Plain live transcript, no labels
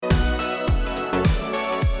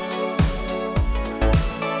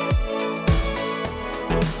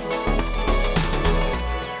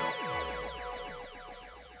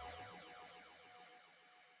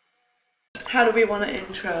How do we want to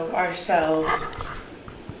intro ourselves?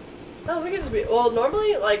 Oh, we can just be... Well,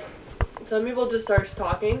 normally, like, some people just start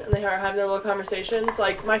talking, and they are having their little conversations.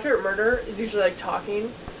 Like, my favorite murder is usually, like,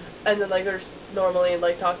 talking, and then, like, there's normally,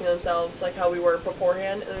 like, talking to themselves, like, how we were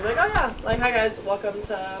beforehand, and they're like, oh, yeah, like, hi, guys, welcome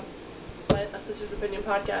to A Sister's Opinion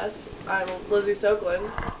podcast. I'm Lizzie Soakland.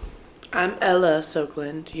 I'm Ella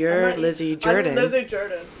Soakland. You're Lizzie Jordan. I'm Lizzie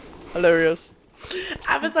Jordan. Hilarious.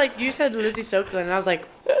 I was like, you said Lizzie Soakland, and I was like,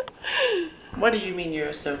 what do you mean you're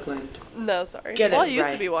a Soakland? No, sorry. Get it I used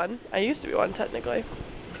right. to be one. I used to be one, technically.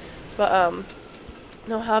 But,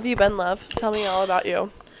 no, how have you been, love? Tell me all about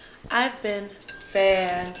you. I've been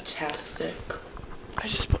fantastic. I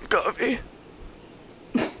just spilled coffee.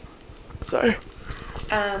 Sorry.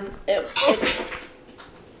 I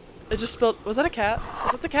just spilled... Was that a cat?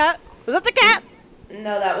 Was that the cat? Was that the cat?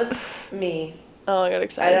 No, that was me. Oh, I got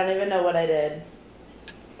excited. I don't even know what I did.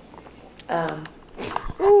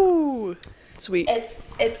 Ooh. Sweet.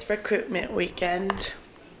 It's recruitment weekend.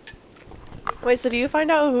 Wait, so do you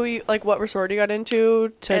find out who you, like, what sorority you got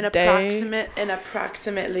into today? In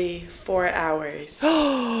approximately 4 hours.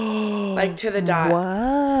 Like, to the dot.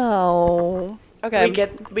 Wow. Okay.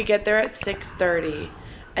 We get there at 6:30,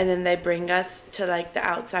 and then they bring us to, like, the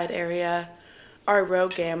outside area. Our Rho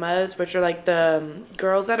Gammas, which are, like, the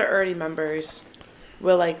girls that are already members,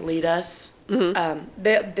 will, like, lead us.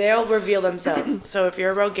 Mm-hmm. They'll reveal themselves. So if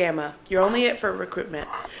you're a Rho Gamma, you're only it for recruitment.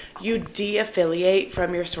 You de-affiliate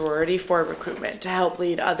from your sorority for recruitment to help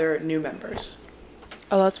lead other new members.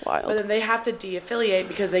 Oh, that's wild. But then they have to de-affiliate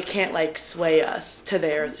because they can't, like, sway us to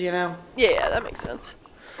theirs, you know? Yeah, that makes sense.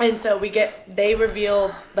 And so they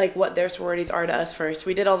reveal, like, what their sororities are to us first.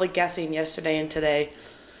 We did all the guessing yesterday and today.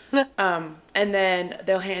 And then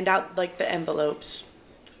they'll hand out, like, the envelopes.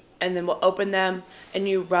 And then we'll open them, and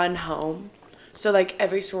you run home. So, like,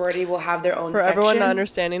 every sorority will have their own section. For everyone not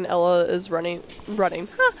understanding, Ella is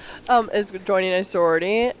is joining a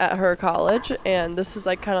sorority at her college. And this is,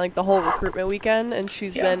 like, kind of like the whole recruitment weekend. And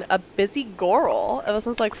she's been a busy girl ever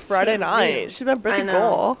since, like, Friday night. She's been a busy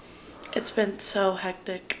girl. It's been so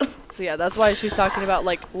hectic. So, yeah, that's why she's talking about,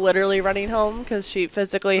 like, literally running home. Because she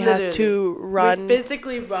physically has to run. We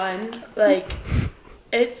physically run, like...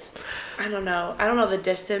 It's, I don't know the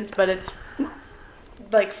distance, but it's,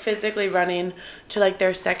 like, physically running to, like,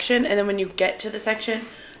 their section, and then when you get to the section,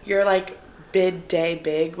 you're, like, bid day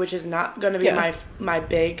big, which is not going to be my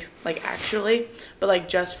big, like, actually, but, like,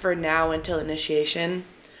 just for now until initiation.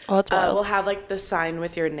 Oh, that's wild. We'll have, like, the sign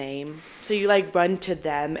with your name, so you, like, run to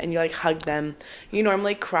them, and you, like, hug them. You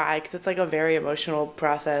normally cry, because it's, like, a very emotional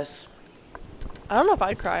process. I don't know if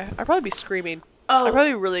I'd cry. I'd probably be screaming. Oh. I'd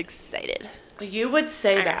probably be really excited. You would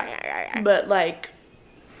say that, but, like,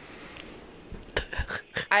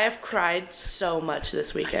 I have cried so much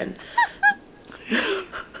this weekend.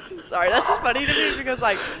 Sorry, that's just funny to me because,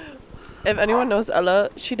 like, if anyone knows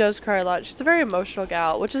Ella, she does cry a lot. She's a very emotional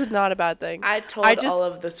gal, which is not a bad thing. I told all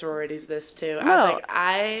of the sororities this, too. No, I was like,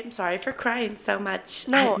 I'm sorry for crying so much.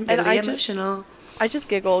 No, I'm really emotional. I just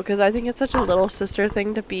giggle because I think it's such a little sister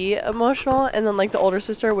thing to be emotional. And then, like, the older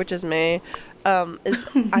sister, which is me, I'm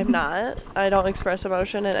not. I don't express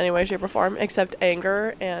emotion in any way, shape, or form except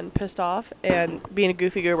anger and pissed off and being a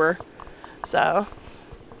goofy goober. So,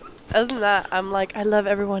 other than that, I'm like, I love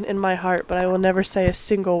everyone in my heart, but I will never say a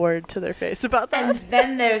single word to their face about that. And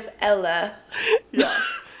then there's Ella. Yeah.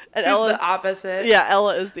 And Ella's the opposite. Yeah,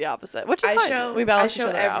 Ella is the opposite, which is fine. We balance each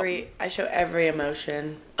other out. I show every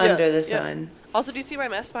emotion under the sun. Also, do you see my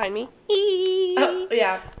mess behind me? Oh,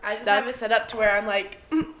 yeah. I just have it set up to where I'm like...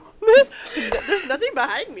 There's nothing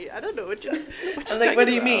behind me. I don't know what you're I'm like, what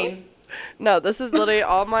do you mean? No, this is literally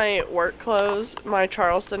all my work clothes, my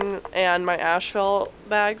Charleston and my Asheville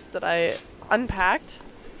bags that I unpacked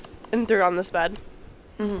and threw on this bed.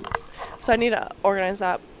 Mm-hmm. So I need to organize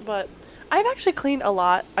that. But I've actually cleaned a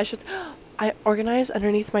lot. I organized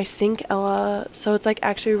underneath my sink, Ella, so it's, like,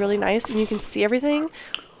 actually really nice and you can see everything.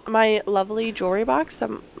 My lovely jewelry box that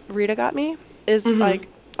Rita got me is, like,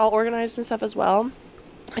 all organized and stuff as well.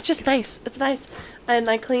 It's just nice. It's nice. And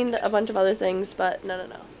I cleaned a bunch of other things, but no.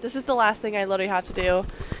 This is the last thing I literally have to do.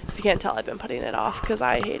 If you can't tell, I've been putting it off because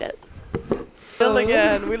I hate it. Build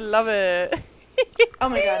again. We love it. Oh,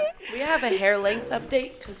 my God. We have a hair length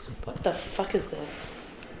update because what the fuck is this?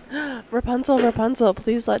 Rapunzel,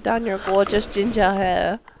 please let down your gorgeous ginger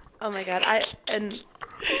hair. Oh, my God.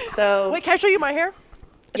 Wait, can I show you my hair?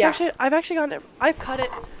 I've cut it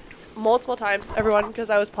multiple times, everyone, because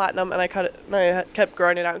I was platinum and I cut it and I kept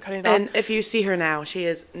growing it out and cutting it off. And if you see her now, she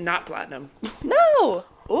is not platinum. No.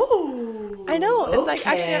 Ooh. I know. It's like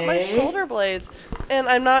actually at my okay. shoulder blades. And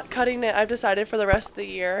I'm not cutting it. I've decided for the rest of the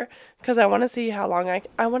year because I want to see how long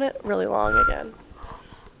I want it really long again.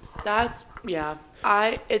 That's, yeah.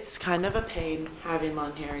 It's kind of a pain having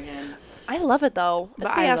long hair again. I love it though. But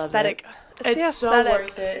It's the I love aesthetic. it. It's the It's so aesthetic.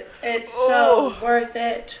 worth it. It's Oh. so worth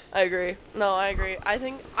it. I agree. No, I agree. I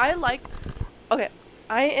think I like. Okay,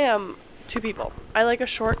 I am two people. I like a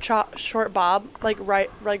short bob, like right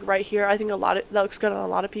here. I think that looks good on a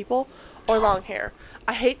lot of people, or long hair.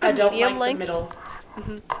 I hate the I don't medium like length. the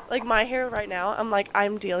middle. Like my hair right now,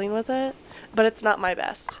 I'm dealing with it, but it's not my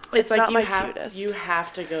best. It's like not you my have cutest. you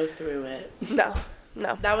have to go through it. No,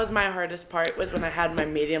 no. That was my hardest part, was when I had my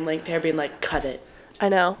medium length hair being like, cut it. I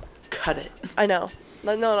know. Cut it. I know.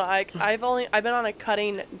 No. I've been on a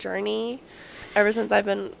cutting journey ever since I've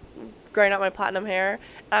been growing out my platinum hair.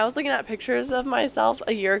 And I was looking at pictures of myself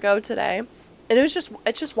a year ago today, and it's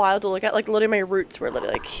just wild to look at. Like literally, my roots were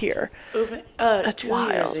literally like here. That's 2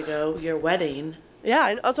 wild. Years ago, your wedding.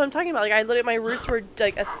 Yeah, that's what I'm talking about. Like I literally, my roots were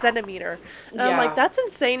like a centimeter, and I'm like, that's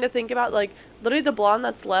insane to think about. Like literally, the blonde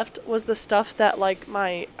that's left was the stuff that like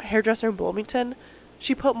my hairdresser in Bloomington,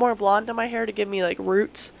 she put more blonde in my hair to give me like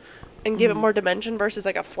roots and give it more dimension versus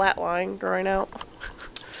like a flat line growing out.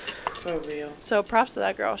 For real. So props to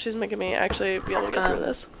that girl. She's making me actually be able to get through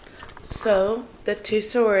this. So the 2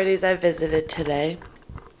 sororities I visited today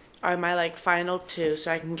are my like final 2,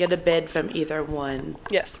 so I can get a bid from either one.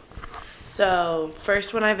 Yes. So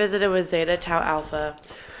first one I visited was Zeta Tau Alpha.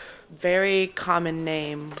 Very common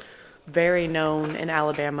name, very known in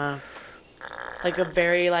Alabama. Like a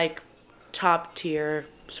very like top tier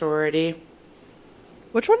sorority.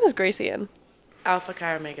 Which one is Gracie in? Alpha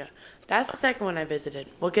Chi Omega. That's the second one I visited.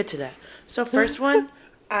 We'll get to that. So first one,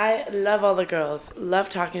 I love all the girls. Love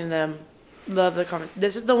talking to them. Love the comments.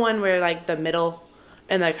 This is the one where like the middle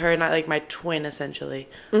and like her, not like my twin essentially.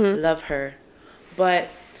 Love her. But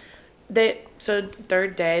so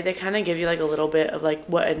third day, they kind of give you like a little bit of like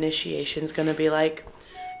what initiation's going to be like.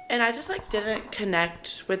 And I just like didn't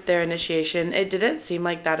connect with their initiation. It didn't seem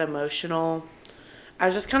like that emotional. I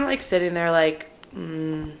was just kind of like sitting there like,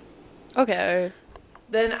 Okay.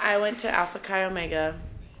 Then I went to Alpha Chi Omega,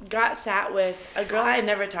 got sat with a girl I had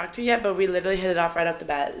never talked to yet, but we literally hit it off right off the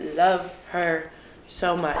bat. Love her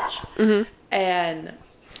so much. And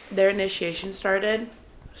their initiation started,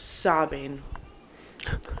 sobbing.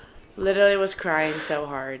 Literally was crying so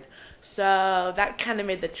hard. So that kind of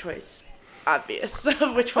made the choice obvious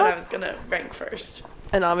of which one I was going to rank first.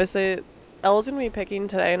 And obviously, Ella's going to be picking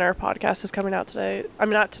today, and our podcast is coming out today. I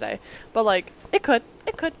mean, not today, but like, it could.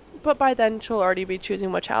 But by then, she'll already be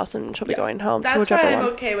choosing which house, and she'll be going home to whichever one. That's why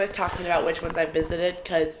I'm okay with talking about which ones I visited,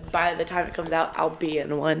 because by the time it comes out, I'll be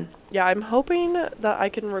in one. Yeah, I'm hoping that I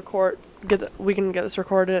can we can get this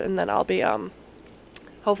recorded, and then I'll be,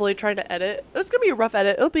 hopefully trying to edit. It's going to be a rough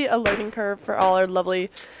edit. It'll be a learning curve for all our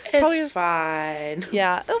lovely... It's fine.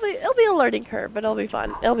 Yeah, it'll be a learning curve, but it'll be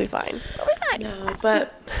fun. It'll be fine. No,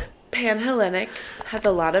 but Panhellenic has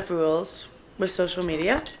a lot of rules with social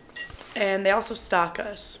media, and they also stalk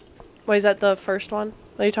us. Wait, is that the first one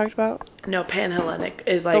that you talked about? No, Panhellenic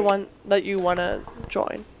is like... The one that you want to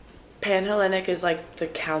join. Panhellenic is like the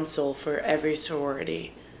council for every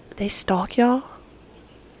sorority. They stalk y'all?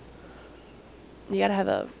 You gotta have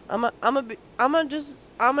a... I'm gonna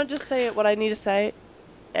just say what I need to say.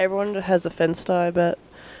 Everyone has a Finsta, I bet.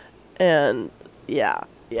 And, yeah.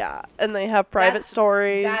 And they have private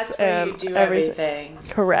stories. That's where you do everything.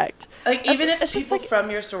 Correct. Like, even if people like, from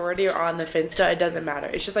your sorority are on the Finsta, it doesn't matter.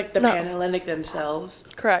 It's just like the Panhellenic themselves.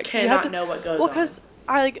 Correct. Cannot know what goes on. Well, because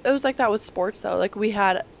it was like that with sports, though. Like, we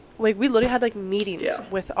literally had, like, meetings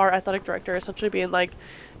with our athletic director, essentially being like,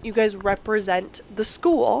 you guys represent the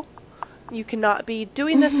school. You cannot be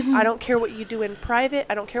doing this. I don't care what you do in private.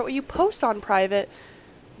 I don't care what you post on private.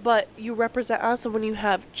 But you represent us, and when you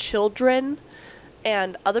have children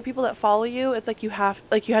and other people that follow you, it's like you have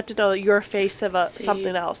to know you're a face of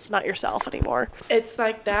something else, not yourself anymore. It's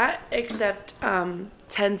like that, except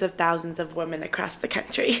tens of thousands of women across the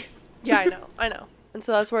country. Yeah, I know. And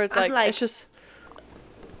so that's where it's like it's just...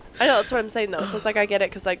 I know, that's what I'm saying, though. So it's like, I get it,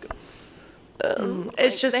 because, like...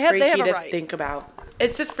 it's just freaky to think about.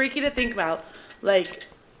 It's just freaky to think about. Like,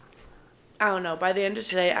 I don't know. By the end of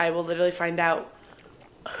today, I will literally find out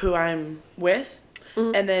who I'm with.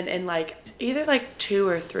 And then in, like, either, like, 2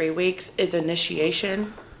 or 3 weeks is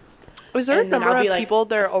initiation. Was there a number of people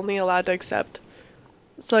they're only allowed to accept?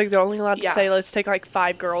 So, like, they're only allowed to say, let's take, like,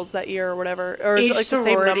 5 girls that year or whatever? Or is it, like, the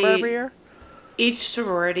same number every year? Each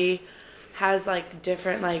sorority has, like,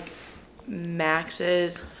 different, like,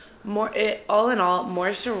 maxes. All in all,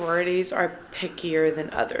 more sororities are pickier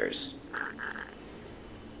than others.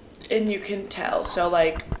 and you can tell. So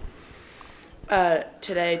like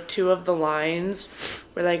today 2 of the lines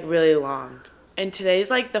were like really long. And today's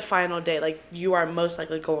like the final day. Like you are most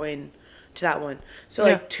likely going to that one. So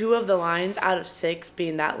like 2 of the lines out of 6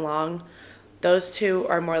 being that long, those 2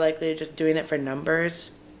 are more likely just doing it for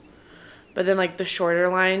numbers. But then like the shorter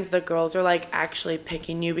lines, the girls are like actually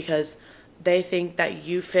picking you because they think that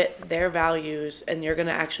you fit their values and you're going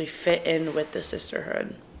to actually fit in with the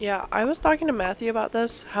sisterhood. Yeah, I was talking to Matthew about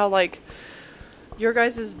this, how like your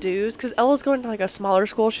guys' dues, because Ella's going to like a smaller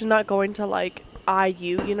school. She's not going to like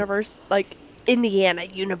IU University, like Indiana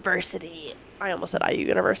University. I almost said IU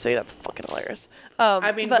University. That's fucking hilarious.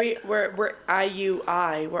 I mean, but, we're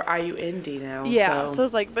IUI, we're IU Indy now. Yeah, so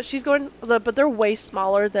it's like, but she's going, but they're way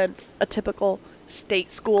smaller than a typical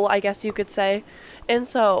state school, I guess you could say. And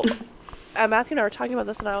so Matthew and I were talking about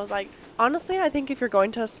this, and I was like, honestly, I think if you're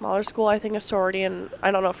going to a smaller school, I think a sorority and,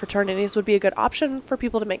 I don't know, fraternities would be a good option for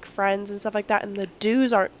people to make friends and stuff like that. And the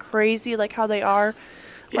dues aren't crazy like how they are.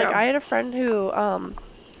 Like, I had a friend who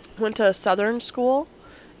went to a southern school,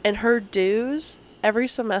 and her dues every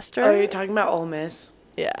semester. Oh, you're talking about Ole Miss?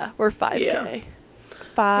 Yeah, were $5K. Yeah.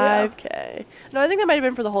 $5K. Yeah. No, I think that might have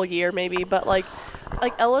been for the whole year, maybe. But like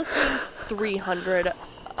Ella's paying $300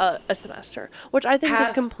 a semester, which I think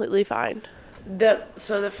is completely fine.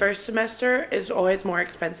 So the first semester is always more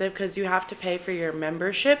expensive because you have to pay for your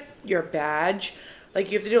membership, your badge.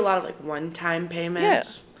 Like, you have to do a lot of, like, one-time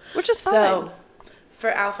payments. Yeah, which is fine. So, for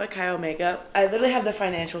Alpha Chi Omega, I literally have the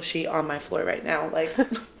financial sheet on my floor right now. Like,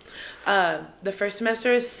 the first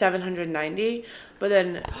semester is $790, but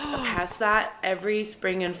then past that, every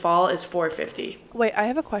spring and fall is $450. Wait, I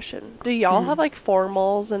have a question. Do y'all have, like,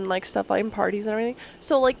 formals and, like, stuff like parties and everything?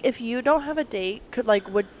 So, like, if you don't have a date, could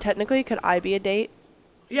I be a date?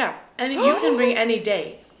 Yeah, and you can bring any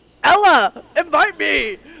date. Ella, invite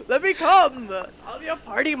me. Let me come. I'll be a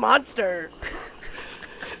party monster.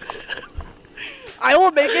 I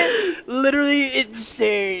will make it literally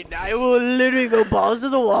insane. I will literally go balls to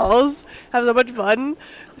the walls, have so much fun,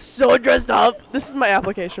 so dressed up. This is my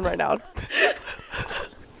application right now.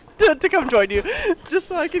 to come join you, just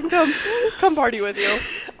so I can come party with you.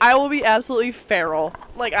 I will be absolutely feral.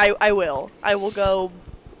 Like, I will go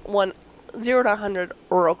 0 to 100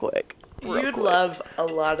 real quick. You'd love a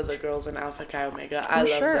lot of the girls in Alpha Chi Omega. I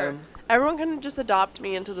love them. Everyone can just adopt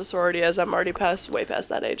me into the sorority, as I'm already way past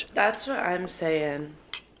that age. That's what I'm saying.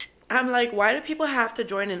 I'm like, why do people have to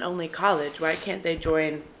join in only college? Why can't they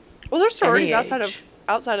join? Well, there's sororities outside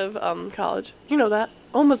of college. You know that.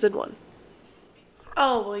 Almost did one.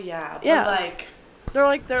 Oh well, yeah.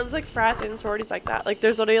 But there's like frats and sororities like that. Like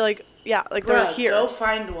there's already they're here. Go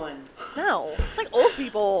find one. No, it's like old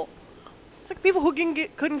people. It's like people who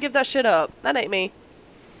couldn't give that shit up. That ain't me.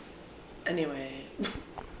 Anyway.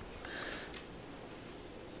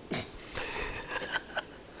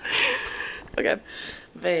 Okay.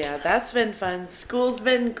 But yeah, that's been fun. School's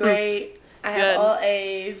been great. I have all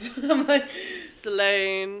A's. I'm like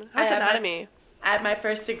slaying. How's anatomy? I had my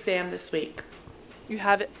first exam this week. You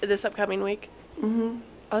have it this upcoming week? Mm-hmm.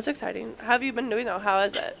 Oh, that's exciting. How have you been doing though? How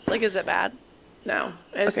is it? Like, is it bad? No,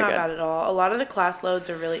 it's not bad at all. A lot of the class loads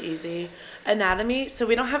are really easy. Anatomy, so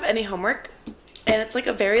we don't have any homework, and it's like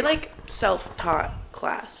a very like self-taught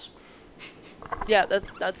class. Yeah,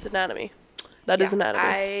 that's anatomy. That is anatomy.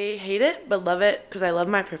 I hate it, but love it because I love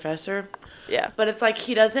my professor. Yeah. But it's like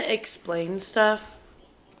he doesn't explain stuff,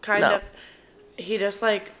 kind of. He just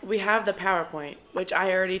like, we have the PowerPoint, which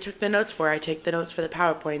I already took the notes for. I take the notes for the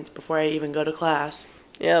PowerPoints before I even go to class.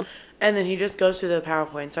 Yeah. And then he just goes through the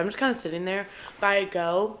PowerPoint. So I'm just kind of sitting there. But I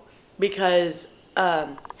go because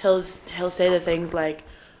he'll say the things like,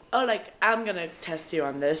 oh, like, I'm going to test you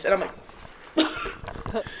on this. And I'm like...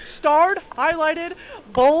 Starred, highlighted,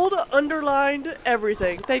 bold, underlined,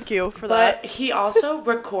 everything. Thank you for that. But he also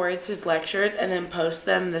records his lectures and then posts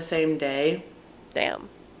them the same day. Damn.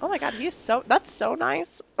 Oh my god, that's so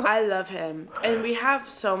nice. I love him. And we have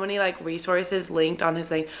so many like resources linked on his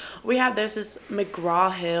thing. There's this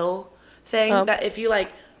McGraw-Hill thing that if you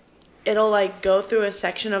like, it'll like go through a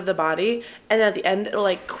section of the body and at the end it'll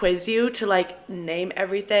like quiz you to like name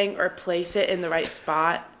everything or place it in the right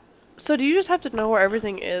spot. So do you just have to know where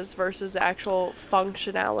everything is versus the actual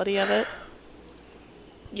functionality of it?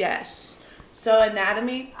 Yes. So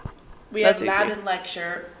anatomy, we have lab easy. and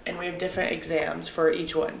lecture, and we have different exams for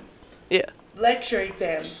each one. Yeah. Lecture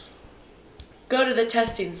exams. Go to the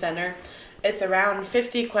testing center. It's around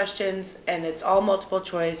 50 questions, and it's all multiple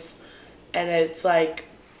choice, and it's like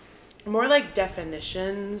more like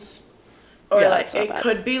definitions, or like it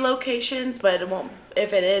could be locations, but it won't.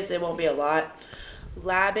 If it is, it won't be a lot.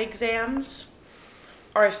 Lab exams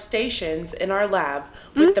are stations in our lab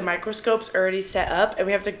with the microscopes already set up, and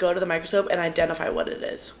we have to go to the microscope and identify what it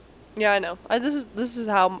is. Yeah, I know. This is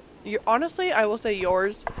how you honestly, I will say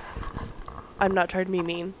yours. I'm not trying to be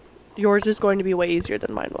mean. Yours is going to be way easier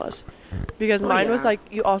than mine was. Because mine was yeah. like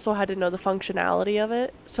you also had to know the functionality of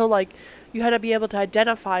it. So like you had to be able to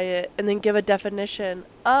identify it and then give a definition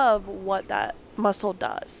of what that muscle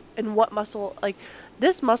does and what muscle like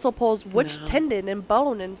this muscle pulls which No. tendon and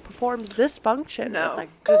bone and performs this function. And it's No, like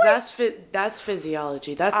because that's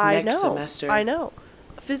physiology. That's I next know. semester. I know.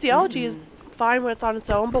 Physiology is fine when it's on its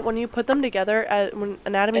own, but when you put them together, when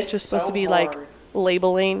anatomy is It's just supposed so to be like hard.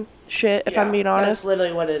 labeling shit. If I'm being That's honest,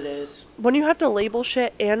 literally what it is. when you have to label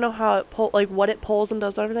shit and know how it like what it pulls and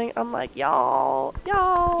does everything, I'm like, y'all,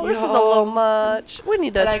 this is a little much. We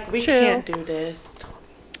need to Like, we chill. can't do this.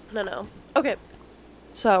 No. Okay,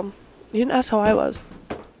 so you didn't ask how I was.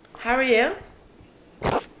 How are you?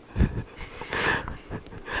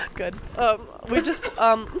 Good. We just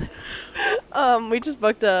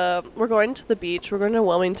booked we're going to the beach. We're going to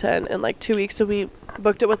Wilmington in like 2 weeks, so we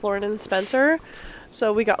booked it with Lauren and Spencer.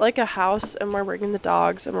 So we got like a house and we're bringing the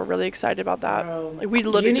dogs and we're really excited about that. Bro, Like we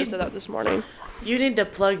literally you just need- said that this morning. You need to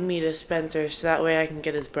plug me to Spencer so that way I can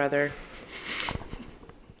get his brother.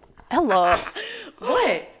 Ella.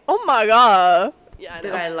 What? Oh my god. Yeah, I know.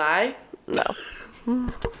 Did I lie? No.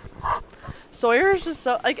 Sawyer is just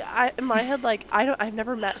so like in my head like I've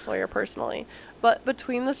never met Sawyer personally, but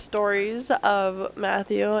between the stories of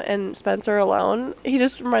Matthew and Spencer alone, he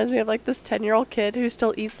just reminds me of like this 10-year-old kid who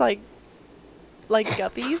still eats like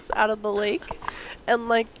guppies out of the lake and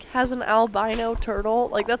like has an albino turtle.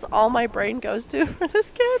 Like that's all my brain goes to for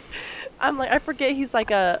this kid. I'm like I forget he's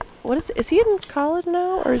like is he in college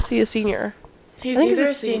now or is he a senior? He's I think either he's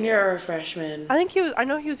a a senior. senior or a freshman. I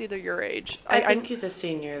know he was either your age. I think he's a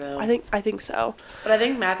senior though. I think so. But I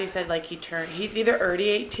think Matthew said like he's either already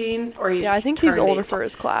 18 or he's Yeah, I think he's turned older 18. for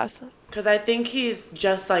his class. Because I think he's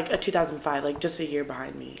just like a 2005, like just a year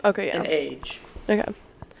behind me. Okay, yeah. In age. Okay.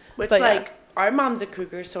 Which But yeah. like our mom's a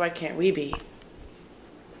cougar, so why can't we be?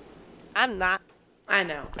 I'm not. I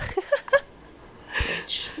know.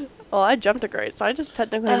 Bitch. Well, I jumped a grade, so I just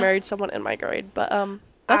technically married someone in my grade. But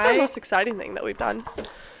that's our most exciting thing that we've done.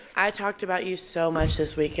 I talked about you so much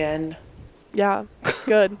this weekend. Yeah,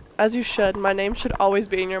 good. As you should. My name should always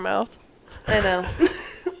be in your mouth. I know.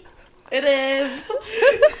 It is.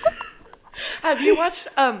 Have you watched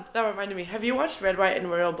that reminded me. Have you watched Red, White, and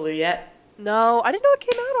Royal Blue yet? No, I didn't know it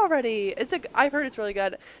came out already. I've heard it's really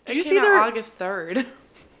good. Did you It see came out their August 3rd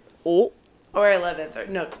Oh. or 11th? Or,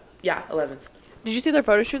 no, yeah, 11th. Did you see their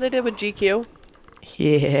photo shoot they did with GQ?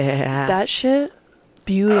 Yeah. That shit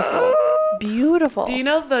beautiful. Beautiful. Do you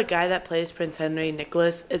know the guy that plays Prince Henry,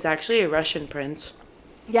 Nicholas, is actually a Russian prince?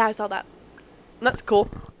 Yeah, I saw that. That's cool.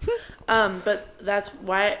 But that's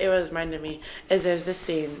why it was reminding me is there's this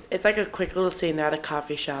scene. It's like a quick little scene. They're at a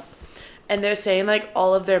coffee shop, and they're saying like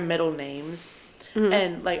all of their middle names,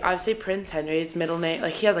 and like obviously Prince Henry's middle name,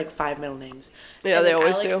 like he has like 5 middle names. Yeah, And they then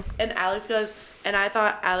always Alex, do. And Alex goes, and I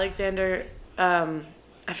thought Alexander, I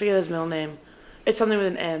forget his middle name. It's something with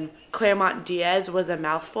an M. Claremont Diaz was a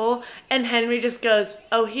mouthful, and Henry just goes,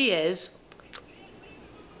 "Oh, he is."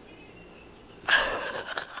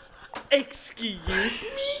 Excuse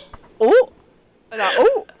me? Oh.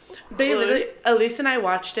 Oh. They literally, Elise and I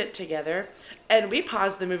watched it together, and we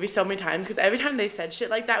paused the movie so many times because every time they said shit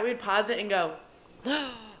like that, we'd pause it and go,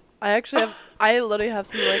 I literally have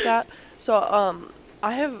something like that. So,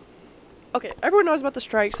 okay, everyone knows about the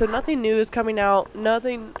strike, so nothing new is coming out,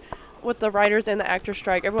 nothing with the writers and the actors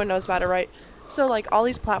strike, everyone knows about it, right? So, like, all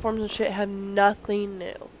these platforms and shit have nothing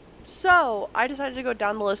new. So, I decided to go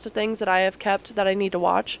down the list of things that I have kept that I need to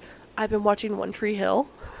watch. I've been watching One Tree Hill.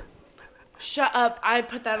 "Shut up." I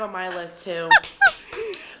put that on my list too.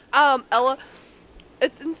 Ella,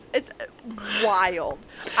 it's wild.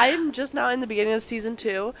 I am just now in the beginning of season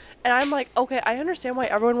 2, and I'm like, okay, I understand why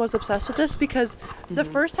everyone was obsessed with this because the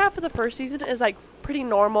first half of the first season is like pretty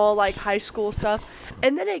normal, like high school stuff,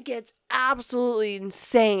 and then it gets absolutely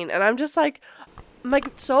insane, and I'm just like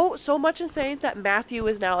so much insane that Matthew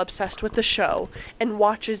is now obsessed with the show and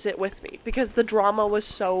watches it with me because the drama was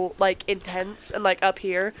so like intense and like up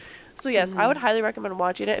here. So yes, I would highly recommend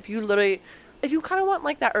watching it if you kind of want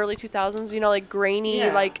like that early 2000s, you know, like grainy,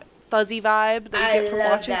 Yeah. like fuzzy vibe that you get from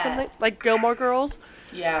love watching that. something like Gilmore Girls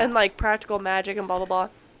Yeah. and like Practical Magic and blah blah blah.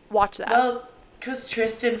 Watch that. Well, because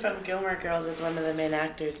Tristan from Gilmore Girls is one of the main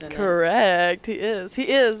actors in it. Correct. He is.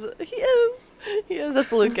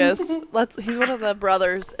 That's Lucas. He's one of the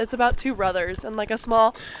brothers. It's about 2 brothers in like a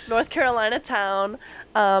small North Carolina town.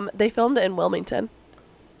 They filmed it in Wilmington.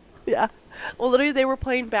 Yeah. Well, literally, they were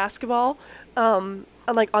playing basketball, and,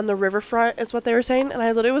 like, on the riverfront is what they were saying. And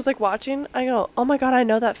I literally was, like, watching. I go, oh, my God, I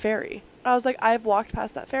know that ferry. I was like, I've walked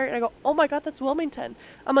past that ferry. And I go, oh, my God, that's Wilmington.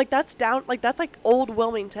 I'm like, that's down, like, that's, like, old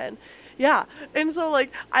Wilmington. Yeah. And so,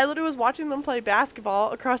 like, I literally was watching them play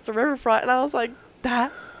basketball across the riverfront. And I was like,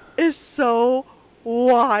 that is so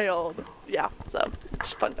wild. Yeah. So,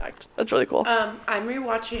 just fun fact. That's really cool. I'm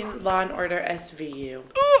rewatching Law and Order SVU.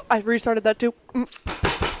 Ooh, I restarted that, too.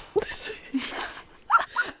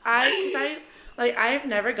 I've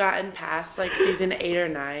never gotten past like season 8 or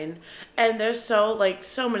 9, and there's so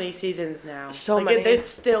many seasons now. So many. It's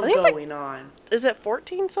still going on. Is it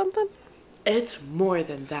 14 something? It's more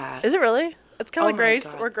than that. Is it really? It's kind of like my Grace,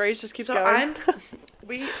 God. where Grace just keeps So going.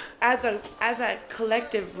 we as a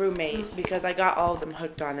collective roommate, because I got all of them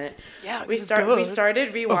hooked on it. Yeah, we it's good. we started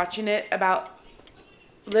rewatching it about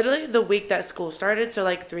literally the week that school started. So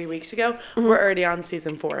like 3 weeks ago, we're already on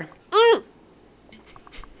season 4.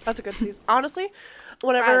 That's a good season. Honestly,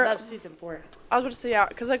 whenever I love season 4. I was about to say, yeah,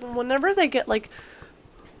 because like whenever they get like,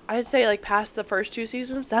 I'd say like past the first 2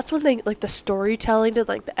 seasons, that's when they like the storytelling and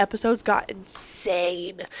like the episodes got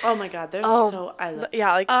insane. Oh my God, I love.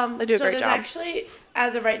 Yeah, like they do a great there's job. Actually,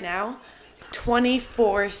 as of right now,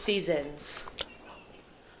 24 seasons.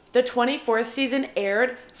 The 24th season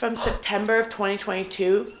aired from September of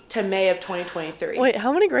 2022 to May of 2023. Wait,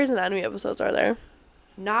 how many Grey's Anatomy episodes are there?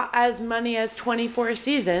 Not as many as 24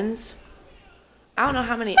 seasons. I don't know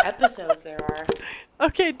how many episodes there are.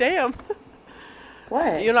 Okay, damn.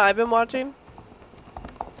 What? You know what I've been watching?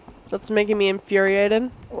 That's making me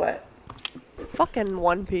infuriated. What? Fucking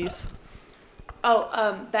One Piece.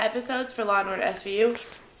 Oh, the episodes for Law and Order SVU,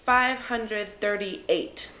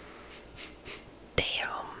 538. Damn.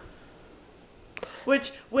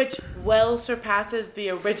 Which well surpasses the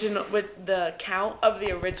original, with the count of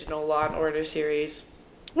the original Law and Order series.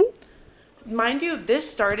 Mind you, this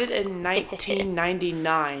started in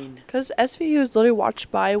 1999. Because SVU is literally watched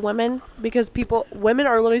by women, because women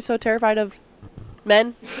are literally so terrified of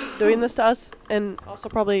men doing this to us, and also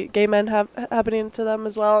probably gay men happening to them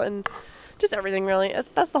as well, and just everything really.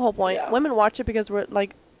 That's the whole point. Yeah. Women watch it because we're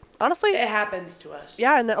like, honestly, It happens to us.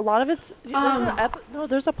 yeah, and a lot of it's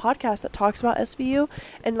there's a podcast that talks about SVU,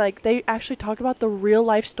 and like they actually talk about the real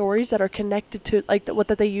life stories that are connected to like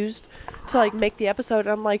that they used to like make the episode. And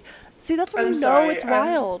I'm like, see, that's when I'm you know sorry, it's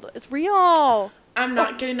wild. It's real. I'm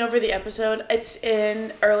not getting over the episode. It's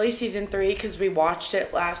in early season 3 because we watched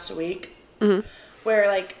it last week. Mm-hmm. Where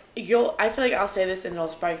like I feel like I'll say this and it'll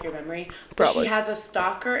spark your memory. But Probably. she has a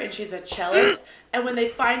stalker and she's a cellist. And when they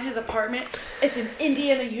find his apartment, it's an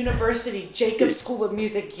Indiana University Jacob School of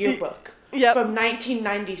Music yearbook. Yep. From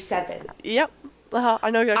 1997. Yep.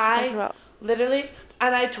 I know what you're talking about. Literally,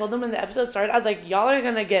 and I told them when the episode started, I was like, y'all are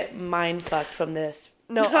gonna get mind fucked from this.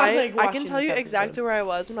 No, Like, I can watching tell this you episode. exactly where I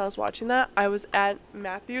was when I was watching that. I was at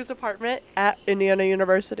Matthew's apartment at Indiana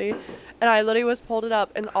University, and I literally was pulled it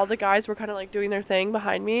up, and all the guys were kind of like doing their thing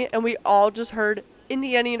behind me, and we all just heard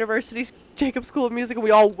Indiana University's Jacob School of Music, and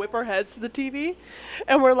we all whip our heads to the TV,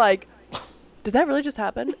 and we're like, did that really just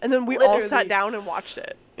happen? And then we all Literally. sat down and watched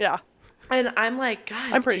it. Yeah. And I'm like,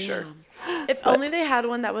 God, I'm pretty damn. sure. If only they had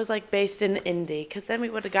one that was like based in Indy, because then we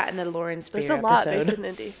would have gotten a Lauren Spear There's a lot episode. based in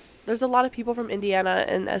Indy. There's a lot of people from Indiana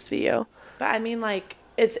in SVU. But I mean, like,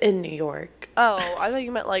 it's in New York. Oh, I thought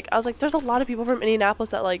you meant like, I was like, there's a lot of people from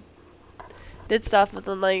Indianapolis that like did stuff, but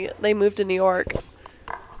then like they moved to New York.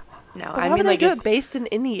 No, But I why mean, would they like, do it based in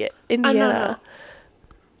Indiana? no.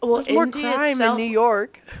 Well, There's more Indy crime itself, in New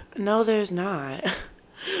York. No, there's not.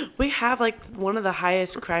 We have like one of the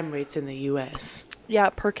highest crime rates in the U.S. Yeah,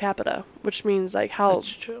 per capita, which means like how.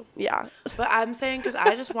 That's true. Yeah. But I'm saying because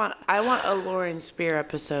I want a Lauren Spear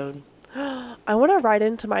episode. I want to write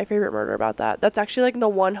into My Favorite Murder about that. That's actually like the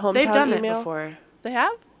one hometown They've done email. it before. They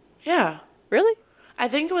have? Yeah. Really? I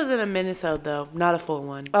think it was in a minisode though, not a full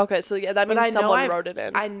one. Okay, so yeah, that But means I know someone wrote it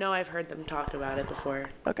in. I know I've heard them talk about it before.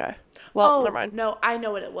 Okay. Well, never mind. No, I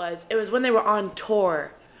know what it was. It was when they were on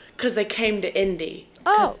tour, because they came to Indy.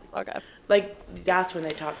 Oh, okay. Like, that's when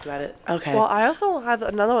they talked about it. Okay. Well, I also have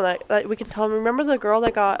another one that we can tell. Remember the girl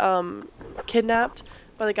that got kidnapped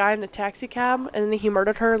by the guy in a taxi cab, and then he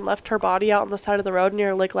murdered her and left her body out on the side of the road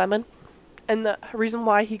near Lake Lemon? And the reason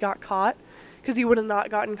why he got caught, because he would have not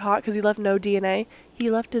gotten caught because he left no DNA. He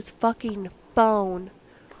left his fucking phone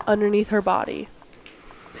underneath her body.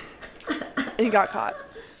 And he got caught.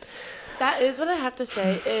 That is what I have to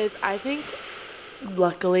say is I think,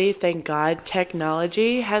 luckily, thank God,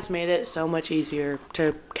 technology has made it so much easier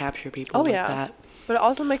to capture people like that. But it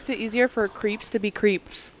also makes it easier for creeps to be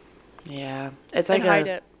creeps. Yeah. It's like and hide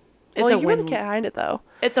it. It's Well, a you win. really can't hide it, though.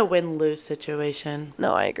 It's a win-lose situation.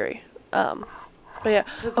 No, I agree. But yeah,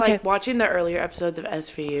 Because, okay. like, watching the earlier episodes of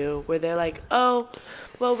SVU where they're like, oh,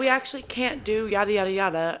 well, we actually can't do yada, yada,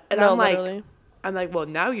 yada. And No, I'm like, literally. well,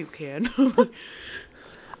 now you can.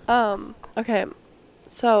 Okay.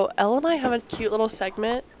 So Elle and I have a cute little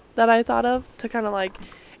segment that I thought of to kind of like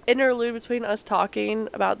interlude between us talking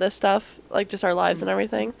about this stuff, like just our lives and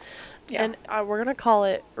everything. Yeah. And we're gonna call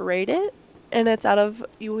it Rate It, and it's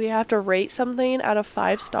we have to rate something out of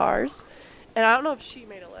 5 stars. And I don't know if she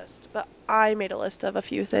made a list, but I made a list of a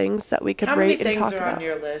few things that we could How many rate and talk things are about. on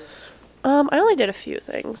your list? I only did a few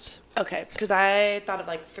things. Okay, because I thought of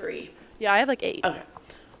like 3. Yeah, I have like 8. Okay.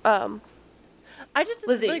 I just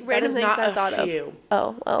Lizzie, like that random is things not I thought a few. of.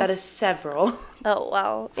 Oh well. That is several. Oh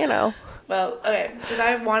well, you know. Well, okay, because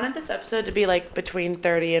I wanted this episode to be like between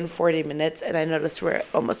 30 and 40 minutes, and I noticed we're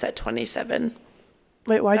almost at 27.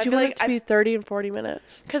 Wait, why'd So I you feel want like it to be 30 and 40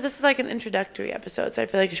 minutes? Because this is like an introductory episode, so I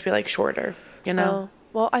feel like it should be like shorter, you know? Oh.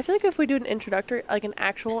 Well, I feel like if we do an introductory, like an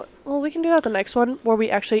actual, well, we can do that the next one where we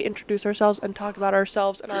actually introduce ourselves and talk about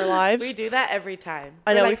ourselves and our lives. We do that every time.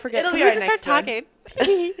 I know, We're we like, forget. It'll be We our just next start one.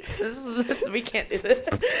 talking. We can't do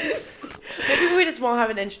this. Maybe we just won't have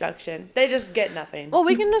an introduction. They just get nothing. Well,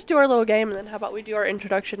 we can just do our little game, and then how about we do our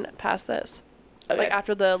introduction past this? Okay. Like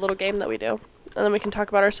after the little game that we do. And then we can talk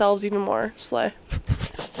about ourselves even more. Slay.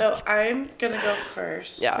 So I'm going to go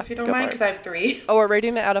first. Yeah, If you don't go mind, for it. because I have 3. Oh, we're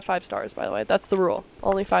rating it out of 5 stars, by the way. That's the rule.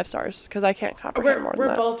 Only 5 stars, because I can't comprehend more than We're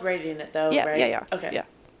that. both rating it, though, Yeah, right? yeah. Okay. Yeah.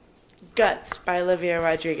 Guts by Olivia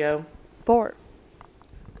Rodrigo. 4.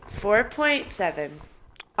 4.7.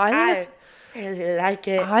 I really like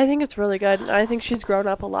it. I think it's really good. I think she's grown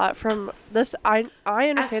up a lot from this. I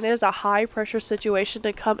understand it is a high pressure situation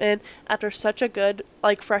to come in after such a good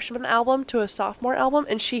like freshman album to a sophomore album,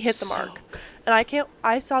 and she hit the mark. Good. And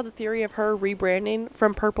I saw the theory of her rebranding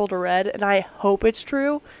from purple to red, and I hope it's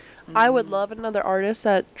true. I would love another artist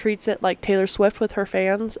that treats it like Taylor Swift with her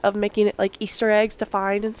fans, of making it like Easter eggs to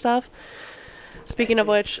find and stuff. Speaking of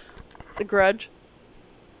which, The Grudge.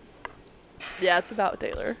 Yeah, it's about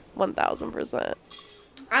Taylor. 1000%.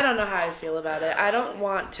 I don't know how I feel about it. I don't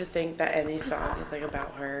want to think that any song is like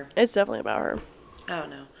about her. It's definitely about her. I don't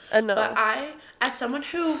know. No. But I, as someone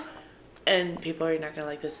who, and people are not gonna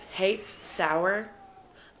like this, hates Sour,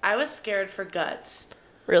 I was scared for Guts.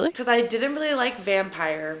 Really? Because I didn't really like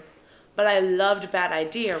Vampire, but I loved Bad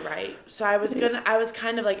Idea, right? So I was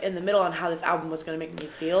kind of like in the middle on how this album was gonna make me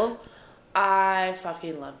feel. I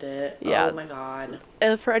fucking loved it. Yeah. Oh my god.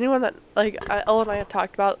 And for anyone that, like, Elle and I have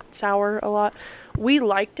talked about Sour a lot. We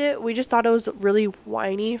liked it. We just thought it was really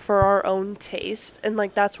whiny for our own taste. And,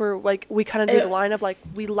 like, that's where, like, we kind of do the line of, like,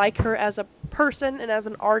 we like her as a person and as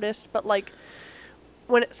an artist, but, like,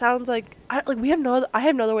 when it sounds like, I have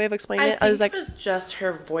no other way of explaining it. I was like, it was just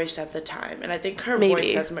her voice at the time, and I think her Maybe.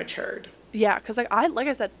 voice has matured. yeah, because, like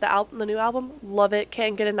I said, the new album, love it,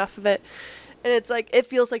 can't get enough of it. And it's like, it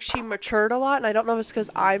feels like she matured a lot, and I don't know if it's because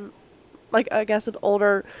I'm, like, I guess an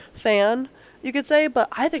older fan, you could say, but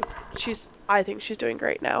I think she's doing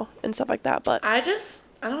great now and stuff like that, but. I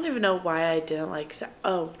don't even know why I didn't like,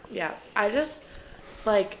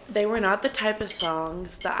 like, they were not the type of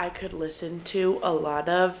songs that I could listen to a lot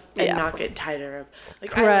of and not get tired of.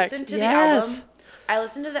 Like, Correct. I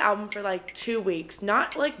listened to the album for like 2 weeks,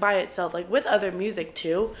 not like by itself, like with other music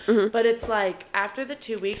too. Mm-hmm. But it's like after the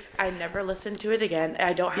 2 weeks, I never listened to it again.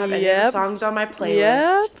 I don't have any of the songs on my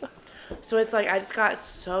playlist. Yep. So it's like I just got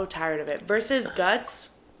so tired of it. Versus Guts,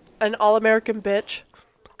 An All-American Bitch.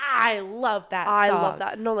 I love that song. I love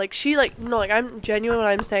that. No, like I'm genuine when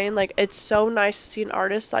I'm saying like it's so nice to see an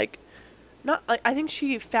artist like not like I think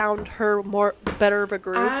she found her better of a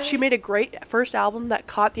groove. She made a great first album that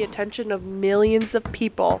caught the attention of millions of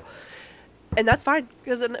people. And that's fine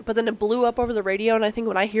but then it blew up over the radio, and I think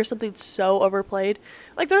when I hear something so overplayed,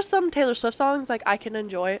 like there's some Taylor Swift songs like I can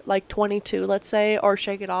enjoy, like 22, let's say, or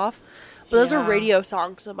Shake It Off. But those are radio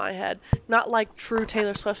songs in my head, not like true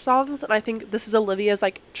Taylor Swift songs. And I think this is Olivia's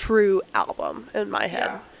like true album in my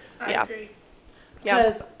head. I agree. Yeah.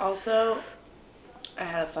 Because also, I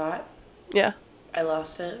had a thought. Yeah. I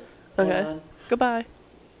lost it. Okay. Hold on. Goodbye.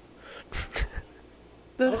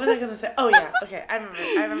 What was I gonna say? Oh yeah. Okay. I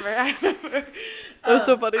remember. That was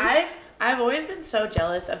so funny. I've always been so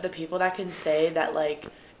jealous of the people that can say that like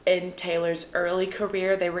in Taylor's early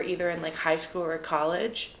career they were either in like high school or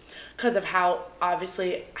college, because of how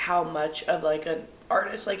much of like an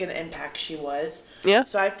artist, like an impact she was. Yeah.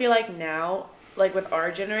 So I feel like now, like with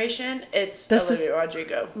our generation, it's Olivia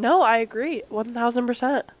Rodrigo. No, I agree.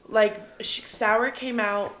 1000%. Like Sour came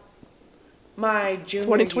out my junior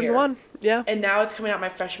 2021. year. Yeah. And now it's coming out my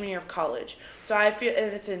freshman year of college. So I feel,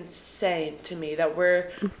 and it's insane to me that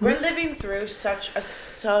we're living through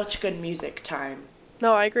such good music time.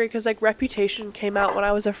 No, I agree, because, like, Reputation came out when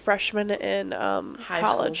I was a freshman in High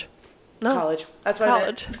college. school. No. College. That's what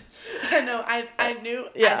College. I meant. I know. I knew.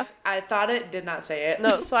 Yeah. I thought it. Did not say it.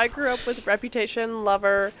 No, so I grew up with Reputation,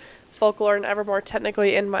 Lover, Folklore, and Evermore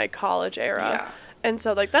technically in my college era. Yeah. And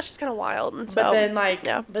so, like, that's just kind of wild. And so, But then, like,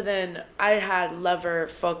 yeah. but then I had Lover,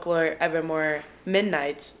 Folklore, Evermore,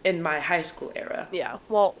 Midnights in my high school era. Yeah.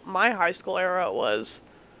 Well, my high school era was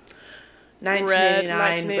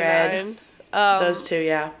 1989, Red. Those two,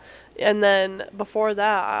 yeah. And then before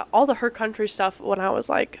that, all the Her Country stuff when I was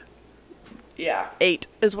like Yeah. 8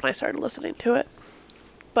 is when I started listening to it.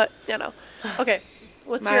 But, you know. Okay.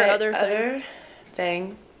 What's My your other thing? other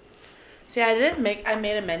thing. See, I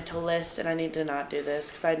made a mental list, and I need to not do this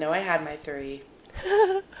because I know I had my 3.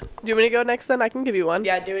 Do you want me to go next then? I can give you one.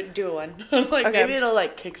 Yeah, do one. Like, Okay. maybe it'll,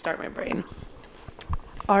 like, kickstart my brain.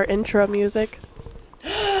 Our intro music.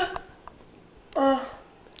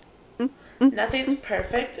 Nothing's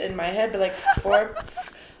perfect in my head, but, like,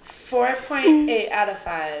 4.8 out of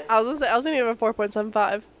 5. I was going to give it a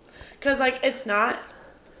 4.75. Because, like, it's not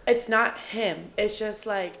him. It's just,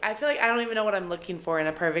 like, I feel like I don't even know what I'm looking for in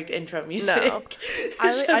a perfect intro music. No. I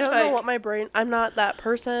It's don't just, know like, what my brain... I'm not that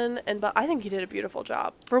person, but I think he did a beautiful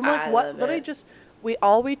job. From, like, I what... love Literally it. just... We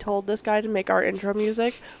told this guy to make our intro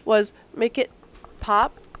music was make it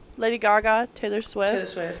pop, Lady Gaga, Taylor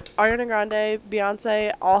Swift, Ariana Grande,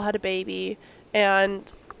 Beyonce all had a baby,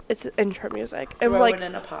 and it's intro music. And Throw like, it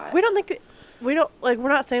in a pot. we're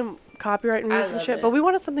not saying copyright music and love shit, it. but we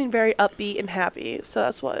wanted something very upbeat and happy. So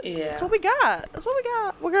that's what we got.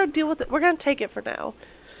 We're gonna deal with it. We're gonna take it for now.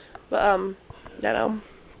 But you know.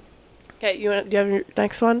 Okay, do you have your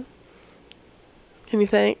next one? Can you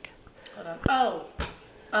think? Hold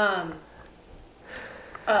on.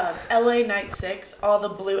 LA Night 6, all the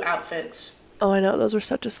blue outfits. Oh, I know. Those were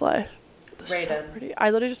such a slay. Rate So 'em. pretty. I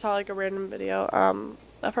literally just saw like a random video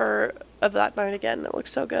of her of that night again. It looks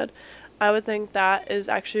so good. I would think that is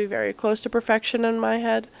actually very close to perfection in my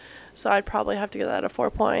head. So I'd probably have to give that a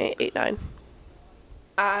 4.89.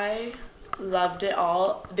 I loved it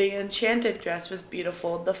all. The Enchanted dress was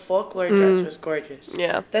beautiful. The Folklore dress was gorgeous.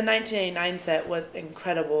 Yeah. The 1989 set was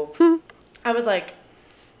incredible. I was like,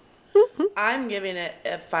 I'm giving it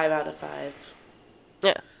a 5 out of 5.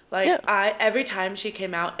 Yeah. Like, Yeah. every time she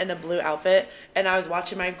came out in a blue outfit and I was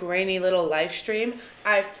watching my grainy little live stream,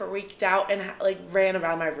 I freaked out and, like, ran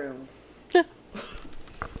around my room. Yeah.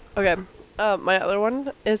 Okay. My other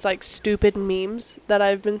one is, like, stupid memes that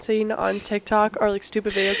I've been seeing on TikTok, or, like,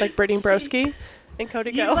 stupid videos like Brittany Broski and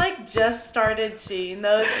Cody Go. You've, like, just started seeing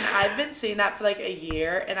those, and I've been seeing that for, like, a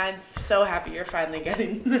year, and I'm so happy you're finally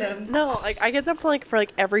getting them. No, like, I get them for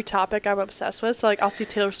every topic I'm obsessed with. So, like, I'll see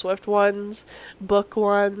Taylor Swift ones, book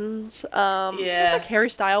ones, just, like, Harry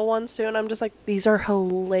Style ones, too. And I'm just like, these are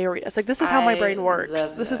hilarious. Like, this is how my brain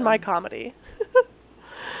works. This is my comedy.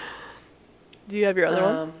 Do you have your other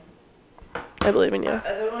one? I believe in you. The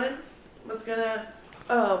other one was gonna...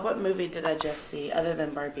 Oh, what movie did I just see other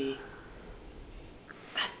than Barbie?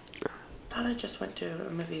 I thought I just went to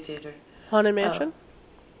a movie theater. Haunted Mansion?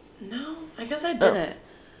 No, I guess I didn't.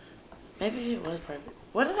 Maybe it was Barbie.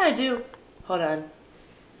 What did I do? Hold on.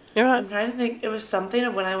 You're I'm on. trying to think. It was something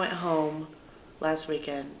of when I went home last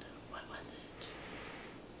weekend. What was it?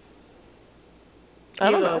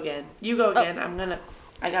 I don't know. Again. You go again.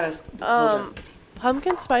 I gotta... hold on.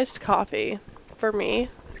 Pumpkin spiced coffee for me.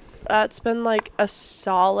 That's been like a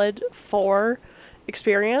solid 4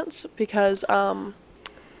 experience because I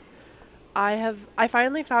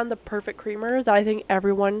finally found the perfect creamer that I think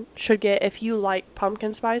everyone should get if you like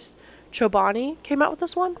pumpkin spice. Chobani came out with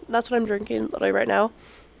this one. That's what I'm drinking literally right now.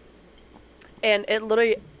 And it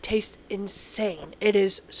literally tastes insane. It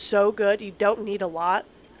is so good. You don't need a lot.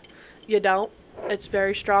 You don't. It's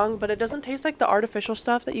very strong, but it doesn't taste like the artificial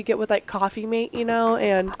stuff that you get with like Coffee Mate, you know,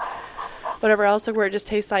 and whatever else, like where it just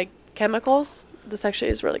tastes like chemicals. This actually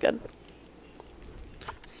is really good.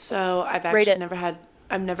 So I've Rate actually it.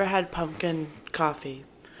 I've never had pumpkin coffee.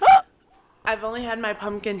 I've only had my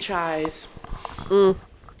pumpkin chais.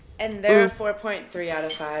 And they're a 4.3 out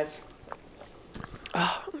of 5.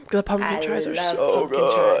 Oh, the pumpkin chais are love so pumpkin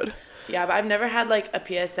good. chais. Yeah, but I've never had like a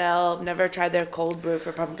PSL. I've never tried their cold brew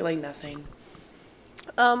for pumpkin, like nothing.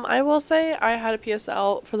 I will say I had a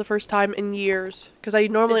PSL for the first time in years because I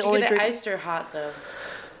normally Did you only get drink. it iced or hot though?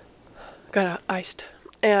 Got it iced.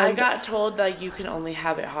 And I got told like you can only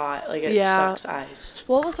have it hot, like it sucks iced.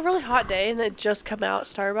 Well, it was a really hot day and it just come out at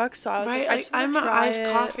Starbucks, so I was like, I just I'm wanna an try iced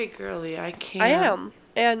it. coffee girly. I can't. I am,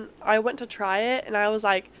 and I went to try it, and I was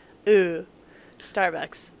like, Ooh,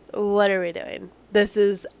 Starbucks. What are we doing? This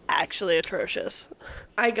is actually atrocious.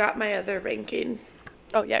 I got my other ranking.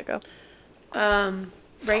 Oh, yeah, go.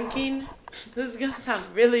 Ranking. This is gonna sound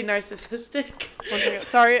really narcissistic. 1 second.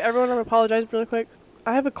 Sorry, everyone, I'm apologize really quick.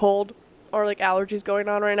 I have a cold or like allergies going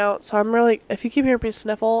on right now, so I'm really, if you keep hearing me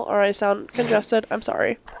sniffle or I sound congested, I'm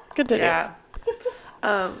sorry. Continue. Yeah.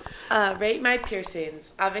 Rate my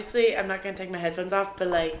piercings. Obviously, I'm not gonna take my headphones off, but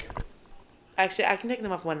like, actually, I can take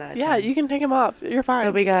them off one at a time. Yeah, you can take them off. You're fine.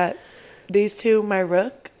 So we got these two, my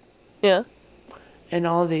rook, Yeah. and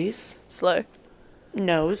all these Slay.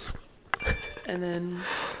 nose, and then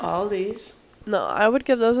all these. No, I would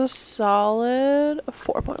give those a solid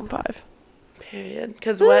 4.5. Period.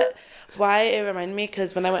 Because why it reminded me,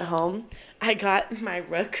 because when I went home, I got my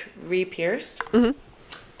rook re-pierced. Mm-hmm.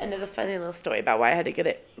 And there's a funny little story about why I had to get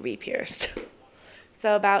it re-pierced.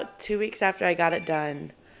 So about 2 weeks after I got it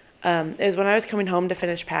done, it was when I was coming home to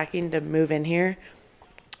finish packing to move in here.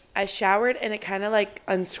 I showered and it kind of like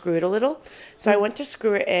unscrewed a little. So I went to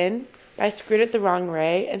screw it in. I screwed it the wrong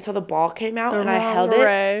way, and so the ball came out, and I held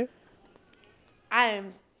it. I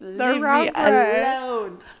am leave me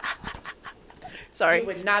alone. Sorry. You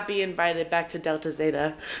would not be invited back to Delta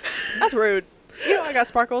Zeta. That's rude. You know I got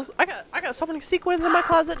sparkles. I got so many sequins in my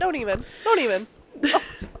closet. Don't even. Oh.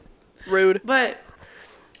 Rude. But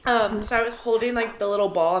so I was holding like the little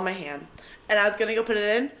ball in my hand, and I was gonna go put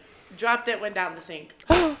it in, dropped it, went down the sink.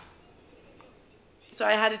 So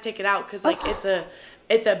I had to take it out because like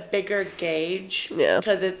it's a bigger gauge. Yeah.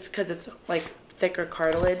 Because it's like thicker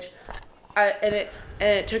cartilage. And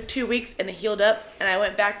it took 2 weeks, and it healed up, and I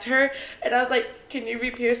went back to her, and I was like, "Can you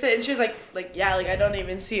re-pierce it?" And she was like yeah, like I don't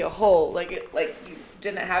even see a hole, like you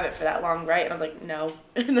didn't have it for that long, right? And I was like, no.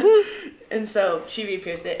 And so she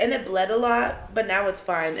re-pierced it, and it bled a lot, but now it's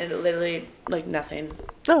fine, and it literally like nothing.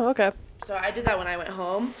 Oh, okay. So I did that when I went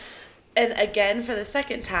home, and again for the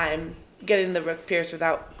second time, getting the rook pierced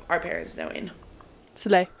without our parents knowing.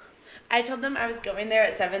 Slay. I told them I was going there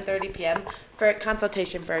at 7:30 p.m. for a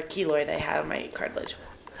consultation for a keloid I had on my cartilage.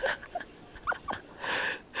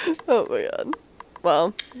 Oh my god.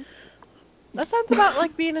 Well, that sounds about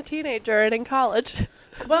like being a teenager and in college.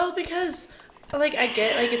 Well, because like I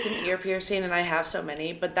get like it's an ear piercing and I have so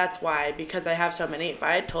many, but that's why, because I have so many. If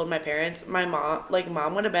I had told my parents, mom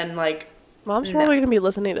would have been like, Mom's probably gonna be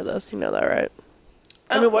listening to this. You know that, right?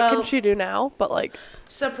 I mean, what can she do now? But like,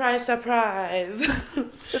 surprise, surprise.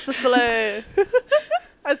 it's a slay.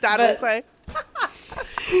 As Dad would say.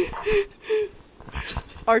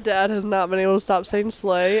 Our dad has not been able to stop saying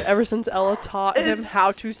slay ever since Ella taught him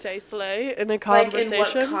how to say slay in a conversation.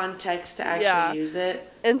 Like in what context to actually use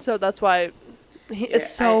it. And so that's why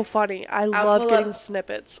it's so funny. I love getting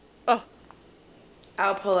snippets. Oh.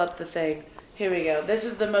 I'll pull up the thing. Here we go. This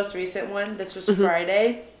is the most recent one. This was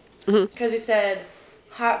Friday. Because he said,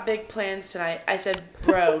 hot big plans tonight. I said,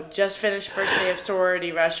 bro, just finished first day of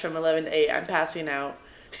sorority rush from 11 to 8. I'm passing out.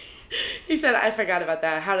 He said, I forgot about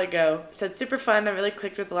that. How'd it go? I said, super fun. I really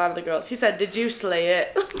clicked with a lot of the girls. He said, did you slay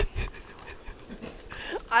it?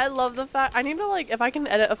 I love the fact. I need to, like, if I can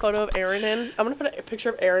edit a photo of Aaron in, I'm going to put a picture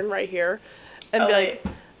of Aaron right here. And be like,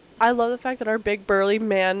 I love the fact that our big burly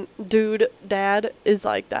man, dude, dad is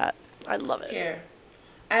like that. I love it. Here.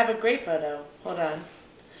 I have a great photo. Hold on.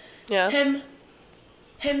 Yeah.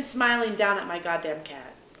 Him smiling down at my goddamn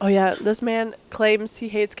cat. Oh, yeah. This man claims he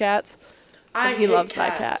hates cats. And he loves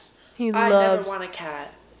that cat. I never want a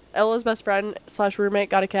cat. Ella's best friend / roommate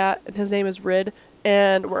got a cat, and his name is Rid,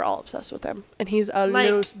 and we're all obsessed with him. And he's a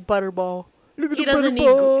little butterball. He doesn't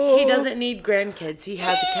need grandkids. He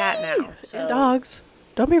has a cat now. So. And dogs.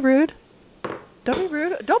 Don't be rude.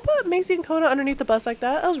 Don't put Macy and Kona underneath the bus like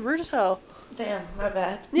that. That was rude as hell. Damn, my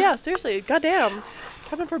bad. Yeah, seriously. Goddamn.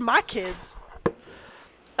 Coming from my kids.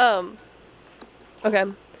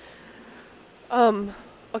 Okay.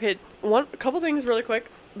 Okay. A couple things really quick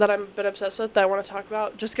that I've been obsessed with that I want to talk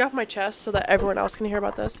about. Just get off my chest so that everyone else can hear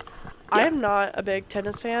about this. Yeah. I am not a big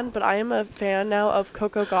tennis fan, but I am a fan now of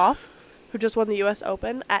Coco Gauff, who just won the U.S.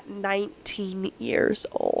 Open at 19 years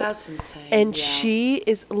old. That's insane. And she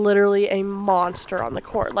is literally a monster on the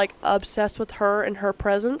court. Like, obsessed with her and her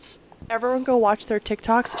presence. Everyone go watch their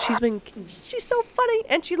TikToks. She's so funny,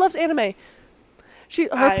 and she loves anime.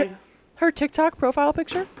 Her TikTok profile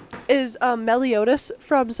picture is Meliodas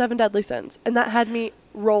from Seven Deadly Sins, and that had me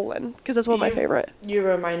rolling because that's one of my favorite. You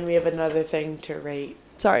remind me of another thing to rate.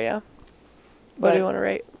 Sorry, yeah. What do you want to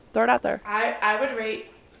rate? Throw it out there. I would rate.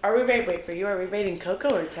 Are we rating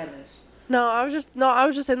Coco or tennis? No, I was just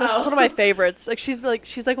saying this is one of my favorites. Like she's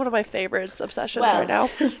like one of my favorites obsessions right now.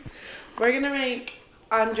 We're gonna rank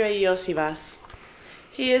Andre Iosivas.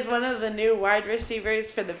 He is one of the new wide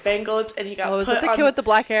receivers for the Bengals, and he got Oh, is put that the on kid with the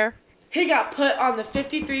black hair? He got put on the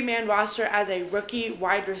 53-man roster as a rookie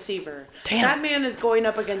wide receiver. Damn. That man is going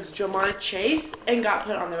up against Jamar Chase and got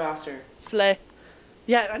put on the roster. Slay.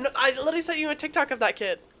 Yeah, I know. I literally sent you a TikTok of that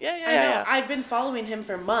kid. Yeah. I know. I've been following him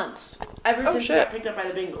for months. Ever since he got picked up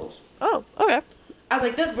by the Bengals. Oh, okay. I was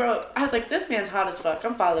like, this man's hot as fuck.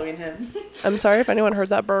 I'm following him. I'm sorry if anyone heard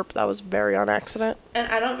that burp. That was very on accident.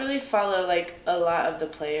 And I don't really follow, like, a lot of the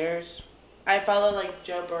players. I follow, like,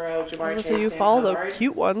 Joe Burrow, Jamar Chase, So you Sam follow Hubbard. the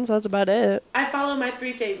cute ones. That's about it. I follow my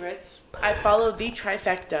 3 favorites. I follow the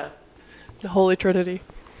trifecta. The Holy Trinity.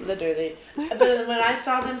 Literally. But when I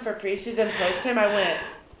saw them for preseason post him, I went...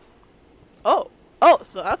 Oh,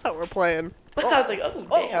 so that's how we're playing. I was like,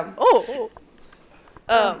 oh,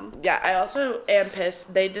 damn. Yeah, I also am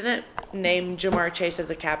pissed. They didn't name Jamar Chase as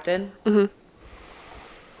a captain. Mm-hmm.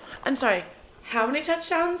 I'm sorry. How many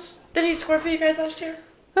touchdowns did he score for you guys last year?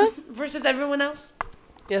 Versus everyone else?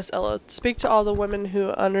 Yes, Ella. Speak to all the women who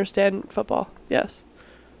understand football. Yes.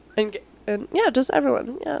 And yeah, just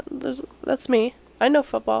everyone. Yeah, that's me. I know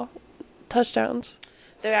football. Touchdowns.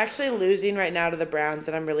 They're actually losing right now to the Browns,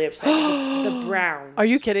 and I'm really upset 'cause it's the Browns. Are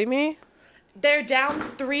you kidding me? They're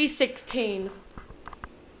down 3-16.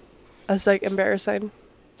 That's like embarrassing.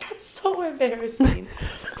 That's so embarrassing.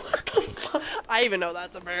 What the fuck? I even know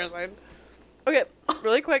that's embarrassing. Okay,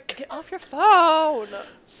 really quick, get off your phone.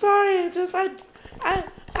 Sorry,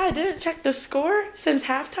 I didn't check the score since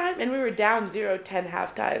halftime, and we were down 0-10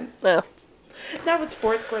 halftime. Yeah. Now it's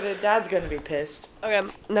fourth quarter. Dad's gonna be pissed. Okay,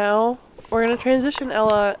 now we're gonna transition,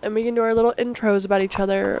 Ella, and we can do our little intros about each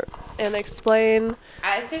other and explain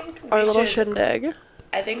I think our little shindig.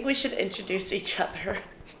 I think we should introduce each other.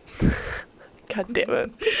 God damn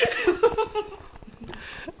it.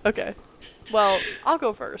 Okay. Well, I'll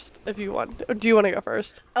go first if you want. Or do you want to go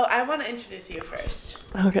first? Oh, I want to introduce you first.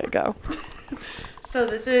 Okay, go. So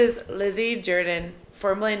this is Lizzie Jordan,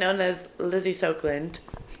 formerly known as Lizzie Soakland.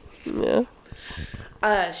 Yeah.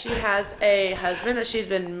 She has a husband that she's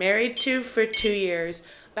been married to for 2 years,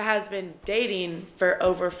 but has been dating for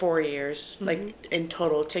over 4 years, like in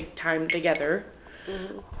total, take time together.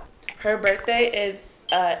 Mm-hmm. Her birthday is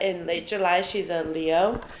in late July. She's a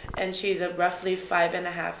Leo, and she's roughly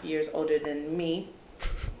 5.5 years older than me.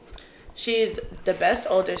 She's the best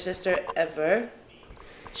older sister ever.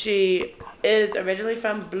 She is originally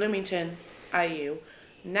from Bloomington, IU,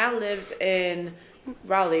 now lives in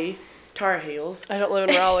Raleigh, Tar Heels. I don't live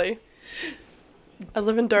in Raleigh. I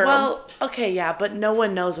live in Durham. Well, okay, yeah, but no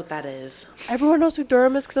one knows what that is. Everyone knows who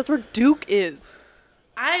Durham is because that's where Duke is.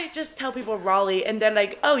 I just tell people Raleigh, and they're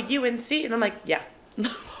like, oh, UNC, and I'm like, yeah.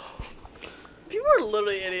 People are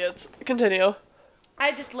literally idiots. Continue.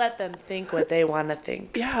 I just let them think what they want to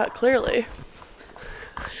think. Yeah, clearly.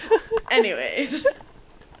 Anyways.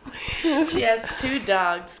 She has 2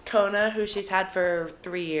 dogs, Kona, who she's had for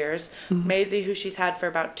 3 years, Maisie, who she's had for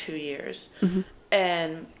about 2 years. Mm-hmm.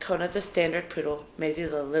 And Kona's a standard poodle.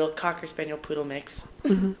 Maisie's a little Cocker Spaniel poodle mix.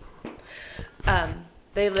 Mm-hmm.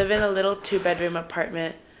 They live in a little 2-bedroom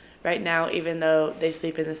apartment right now, even though they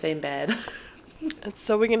sleep in the same bed. And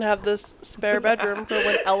so we can have this spare bedroom for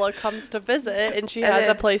when Ella comes to visit and she has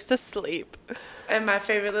a place to sleep. And my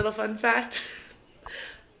favorite little fun fact,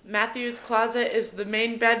 Matthew's closet is the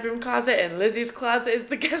main bedroom closet and Lizzie's closet is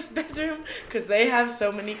the guest bedroom because they have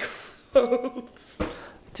so many clothes.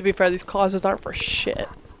 To be fair, these closets aren't for shit.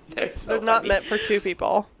 They're not meant for 2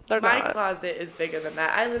 people. My closet is bigger than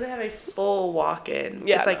that. I literally have a full walk-in.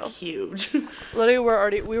 Yeah, it's like huge.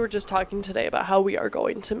 Literally, we were just talking today about how we are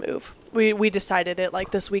going to move. We decided it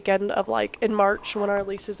like this weekend of like in March when our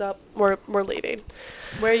lease is up, we're leaving.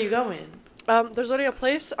 Where are you going? There's already a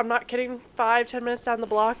place, I'm not kidding, 5-10 minutes down the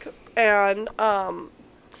block, and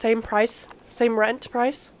same price, same rent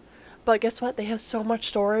price. But guess what? They have so much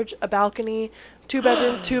storage, a balcony,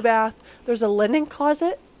 2-bedroom, 2-bath. There's a linen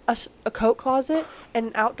closet, a coat closet, and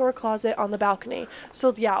an outdoor closet on the balcony.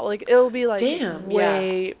 So yeah, like it'll be like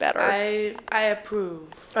way better. I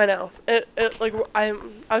approve. I know. It like I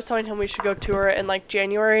was telling him we should go tour it in like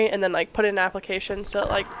January and then like put in an application so that,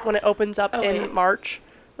 like when it opens up in March,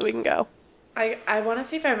 we can go. I want to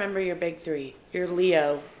see if I remember your big 3. You're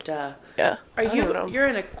Leo, duh. Yeah. You're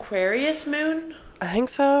an Aquarius moon? I think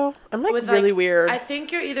so. I'm like really weird. I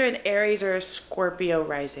think you're either an Aries or a Scorpio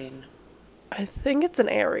rising. I think it's an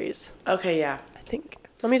Aries. Okay, yeah. I think.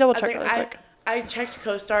 Let me double check really quick. I checked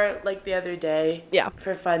CoStar like the other day. Yeah.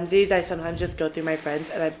 For funsies, I sometimes just go through my friends,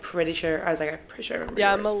 and I'm pretty sure I remember.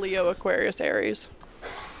 Yeah, yours. I'm a Leo, Aquarius, Aries.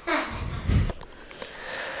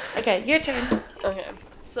 Okay, your turn. Okay.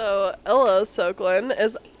 So Ella Soklin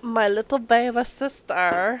is my little baby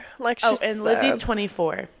sister. Like she Oh, said. and Lizzie's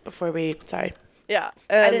 24. Sorry. Yeah.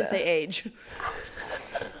 I And didn't say age.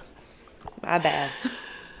 My bad.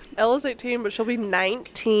 Ella's 18, but she'll be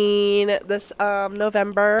 19 this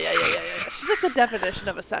November. Yeah. She's like the definition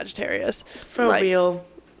of a Sagittarius. For Like, real.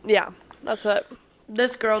 Yeah, that's what.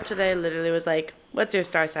 This girl today literally was like, "What's your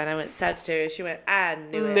star sign?" I went Sagittarius. She went, "I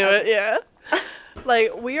knew it." Knew it, yeah.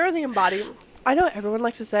 Like, we are the embodiment. I know everyone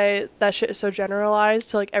likes to say that shit is so generalized,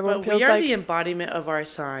 so like everyone But feels we are like the embodiment of our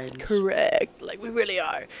signs. correct. Like we really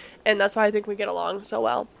are, and that's why I think we get along so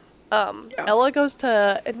well. Yeah. Ella goes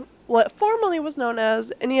to what formerly was known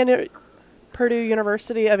as Purdue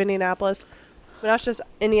University of Indianapolis, but now it's just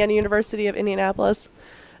Indiana University of Indianapolis.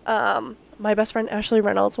 My best friend Ashley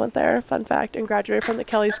Reynolds went there, fun fact, and graduated from the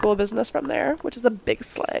Kelly School of Business from there, which is a big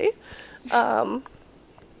slay.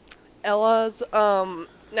 Ella's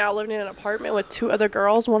now living in an apartment with 2 other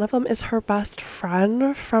girls. One of them is her best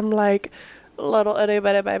friend from like little itty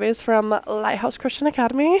bitty babies from Lighthouse Christian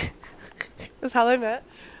Academy. Is how they met.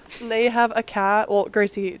 And they have a cat. Well,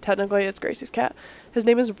 Gracie, technically it's Gracie's cat. His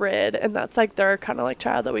name is Rid, and that's like their kind of like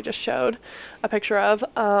child that we just showed a picture of.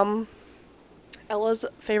 Ella's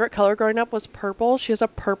favorite color growing up was purple. She has a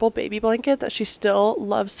purple baby blanket that she still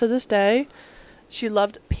loves to this day. She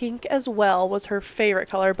loved pink as well, was her favorite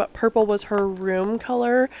color, but purple was her room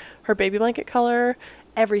color, her baby blanket color,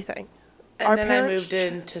 everything. And then I moved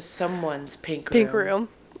into someone's pink room,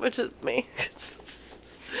 which is me.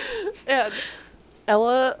 And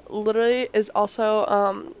Ella literally is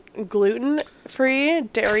also gluten-free,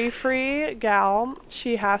 dairy-free gal.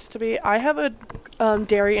 She has to be. I have a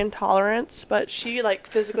dairy intolerance, but she like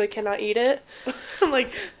physically cannot eat it.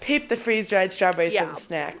 Like peep the freeze-dried strawberries for the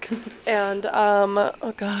snack. And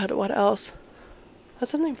oh god, what else?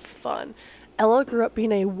 That's something fun. Ella grew up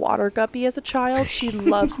being a water guppy as a child. She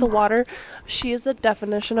loves the water. She is the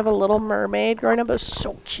definition of a little mermaid growing up. It's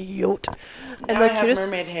so cute. And now I have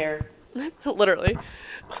mermaid hair. Literally.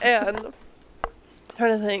 And I'm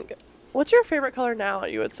trying to think. What's your favorite color now,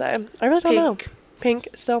 you would say? I really don't know. Pink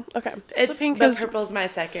still? Okay. It's pink, but purple's my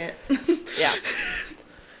second. Yeah.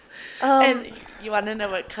 And you want to know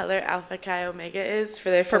what color Alpha Chi Omega is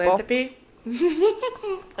for their philanthropy?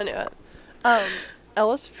 I knew it.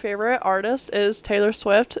 Ella's favorite artist is Taylor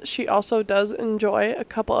Swift. She also does enjoy a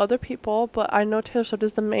couple other people, but I know Taylor Swift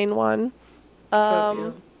is the main one.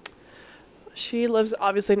 She lives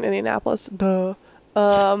obviously in Indianapolis. Duh.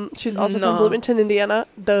 She's also from Bloomington, Indiana.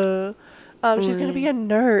 Duh. She's going to be a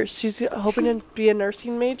nurse. She's hoping to be a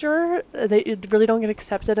nursing major. They really don't get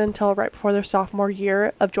accepted until right before their sophomore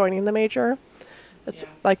year of joining the major. It's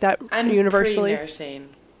like that universally. Pre-nursing.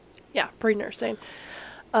 Yeah, pre-nursing.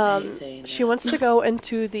 She wants to go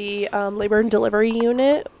into the labor and delivery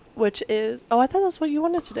unit, which is... Oh, I thought that's what you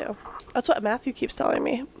wanted to do. That's what Matthew keeps telling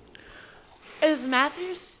me. Is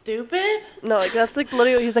Matthew stupid? No, like that's like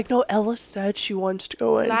literally. He's like, no. Ella said she wants to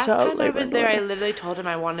go into labor. Last time I was there, I literally told him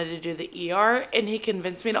I wanted to do the ER, and he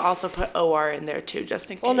convinced me to also put OR in there too,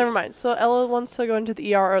 just in case. Well, never mind. So Ella wants to go into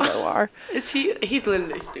the ER or the OR. He's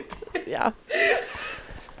literally stupid. Yeah.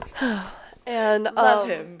 And love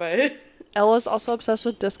him, but Ella's also obsessed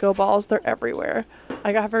with disco balls. They're everywhere.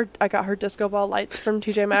 I got her disco ball lights from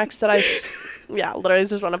TJ Maxx that yeah, literally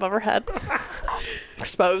there's one above her head.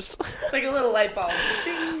 Exposed. It's like a little light bulb.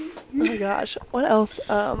 Ding. Oh my gosh. What else?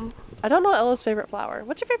 I don't know Ella's favorite flower.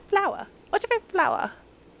 What's your favorite flower?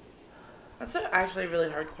 That's actually a really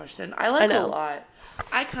hard question. I like a lot.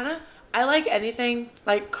 I like anything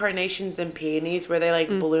like carnations and peonies where they like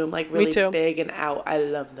bloom like really big and out. I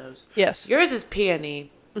love those. Yes. Yours is peony.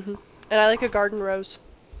 Mm-hmm. And I like a garden rose.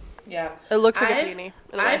 Yeah. It looks like a peony.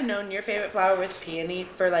 I've known your favorite flower was peony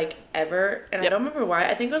for like ever, and I don't remember why.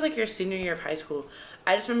 I think it was like your senior year of high school.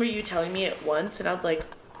 I just remember you telling me it once, and I was like,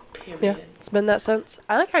 period. Yeah, it's been that since.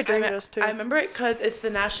 I like hydrangeas too. I remember it because it's the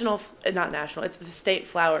it's the state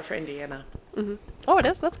flower for Indiana. Mm-hmm. Oh, it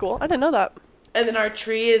is? That's cool. I didn't know that. And then our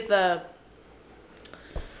tree is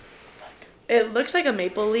it looks like a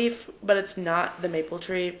maple leaf, but it's not the maple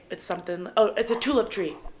tree. It's something. Oh, it's a tulip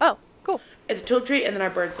tree. Oh, cool. It's a tulip tree, and then our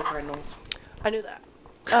bird's the cardinals. I knew that.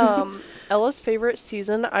 Ella's favorite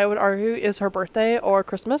season, I would argue, is her birthday or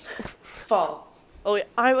Christmas. Fall. Oh, yeah.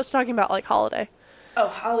 I was talking about, like, holiday. Oh,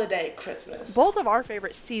 holiday, Christmas. Both of our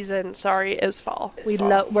favorite season, is fall.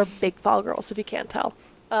 Fall. We're big fall girls, if you can't tell.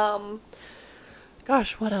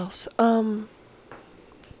 Gosh, what else?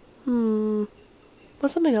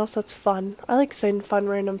 What's something else that's fun? I like saying fun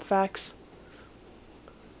random facts.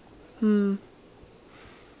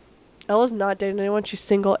 Ella's not dating anyone. She's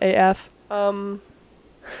single AF.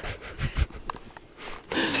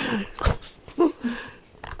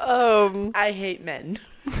 I hate men.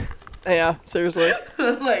 Yeah, seriously.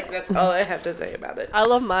 Like, that's all I have to say about it. I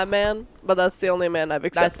love my man, but that's the only man I've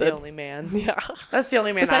accepted. That's the only man. Yeah. That's the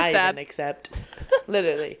only man Besides I Dad. even accept.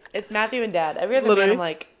 Literally. It's Matthew and Dad. Every other Literally. man I'm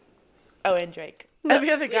like, oh, and Drake. Every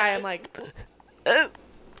other guy I'm like,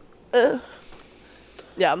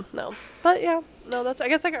 Yeah, no. But yeah, no, that's I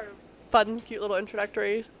guess like a fun, cute little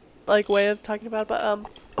introductory like way of talking about it. But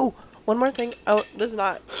oh, one more thing. Oh, this is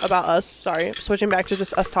not about us. Sorry, switching back to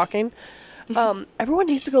just us talking. Everyone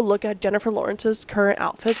needs to go look at Jennifer Lawrence's current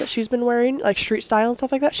outfits that she's been wearing, like street style and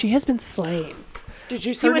stuff like that. She has been slaying. did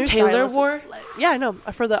you see Her what new Taylor stylist is wore? Yeah, I know.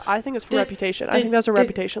 I think it's for Reputation. I think that's a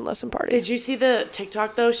Reputation lesson party. Did you see the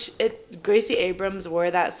TikTok though? Gracie Abrams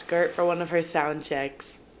wore that skirt for one of her sound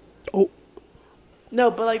checks. Oh. No,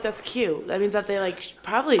 but like that's cute. That means that they like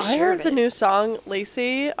probably I shared heard the it. new song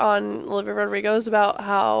Lacey on Olivia Rodrigo's about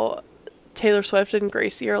how Taylor Swift and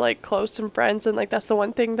Gracie are like close and friends, and like that's the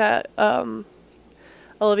one thing that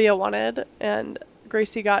Olivia wanted, and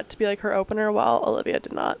Gracie got to be like her opener while Olivia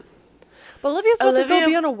did not. But Olivia's about to go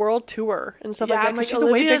be on a world tour and stuff like that because she's a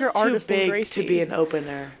way bigger artist than Gracie. To be an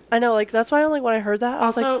opener. I know, like that's why when I heard that, I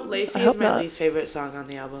was Also, like, Lacey I is hope my not. least favorite song on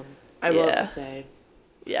the album. I will have Yeah. to say.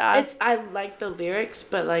 Yeah. I like the lyrics,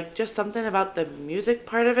 but like just something about the music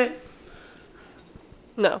part of it.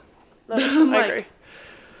 No, I Like, agree.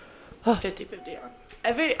 50-50 on.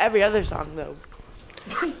 Every other song though.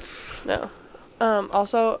 No.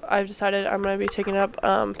 Also, I've decided I'm going to be taking up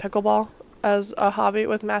pickleball as a hobby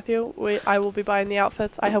with Matthew. I will be buying the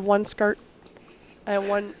outfits. I have one skirt. I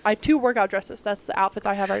have 2 workout dresses. That's the outfits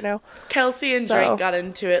I have right now. Kelsey and So- Drake got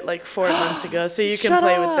into it like 4 months ago, so you can Shut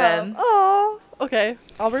play up. with them. Oh, okay.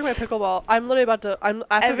 I'll bring my pickleball. I'm literally about to.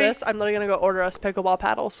 After this, I'm literally gonna go order us pickleball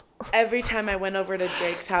paddles. Every time I went over to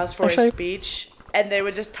Drake's house for Actually- a speech, and they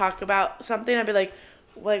would just talk about something, I'd be like,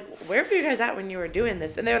 where were you guys at when you were doing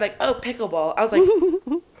this? And they were like, oh, pickleball. I was like,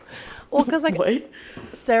 Well, because like what?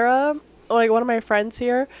 Sarah, like one of my friends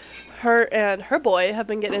here, her and her boy have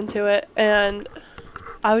been getting into it, and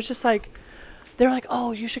I was just like, they were like,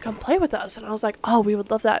 oh, you should come play with us, and I was like, oh, we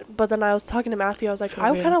would love that. But then I was talking to Matthew, I was like,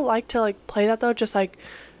 I would real? kind of like to like play that though, just like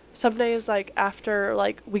some days like after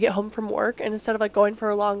like we get home from work, and instead of like going for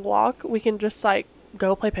a long walk, we can just like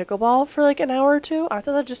go play pickleball for like an hour or 2. I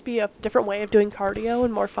thought that'd just be a different way of doing cardio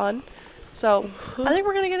and more fun. So I think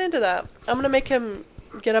we're gonna get into that. I'm gonna make him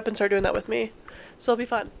get up and start doing that with me, so it'll be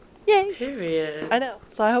fun. Yay! Period. I know.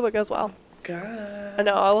 So I hope it goes well. God. I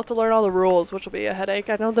know. I'll have to learn all the rules, which will be a headache.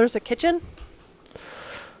 I know there's a kitchen.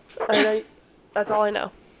 I know. That's all I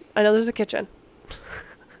know. I know there's a kitchen.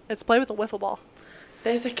 It's play with a wiffle ball.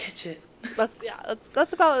 There's a kitchen.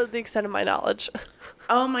 That's about the extent of my knowledge.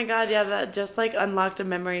 Oh my god, yeah, that just like unlocked a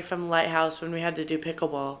memory from Lighthouse when we had to do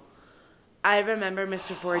pickleball. I remember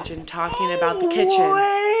Mr. Fortune talking about the kitchen.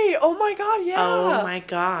 Wait! Oh my god! Yeah. Oh my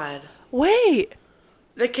god. Wait.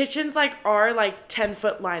 The kitchen's like our like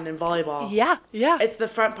 10-foot line in volleyball. Yeah. Yeah. It's the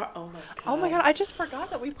front part. Oh my god. Oh my god! I just forgot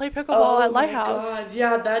that we played pickleball Oh at my Lighthouse. god.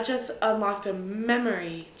 Yeah, that just unlocked a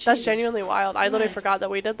memory. That's Jeez. genuinely wild. I literally Nice. forgot that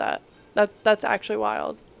we did that. That's actually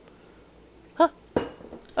wild. Huh.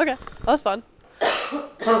 Okay. That was fun.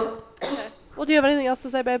 Okay. Well, do you have anything else to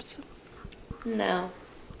say, babes? No.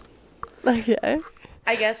 Okay.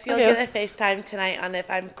 I guess you'll Okay. get a FaceTime tonight on if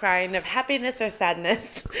I'm crying of happiness or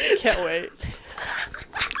sadness. Can't wait.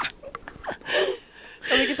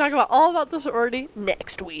 And we can talk all about the sorority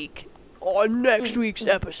next week. On next week's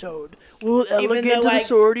episode. We'll Even though the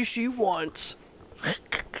sorority she wants.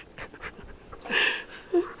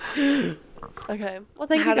 Okay. Well,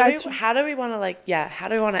 thank you guys. How do we want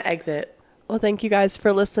to exit? Well, thank you guys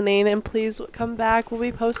for listening, and please come back. We'll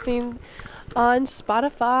be posting on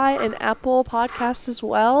Spotify and Apple Podcasts as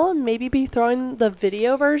well. Maybe be throwing the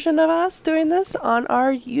video version of us doing this on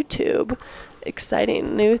our YouTube.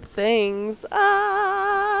 Exciting new things. Ah!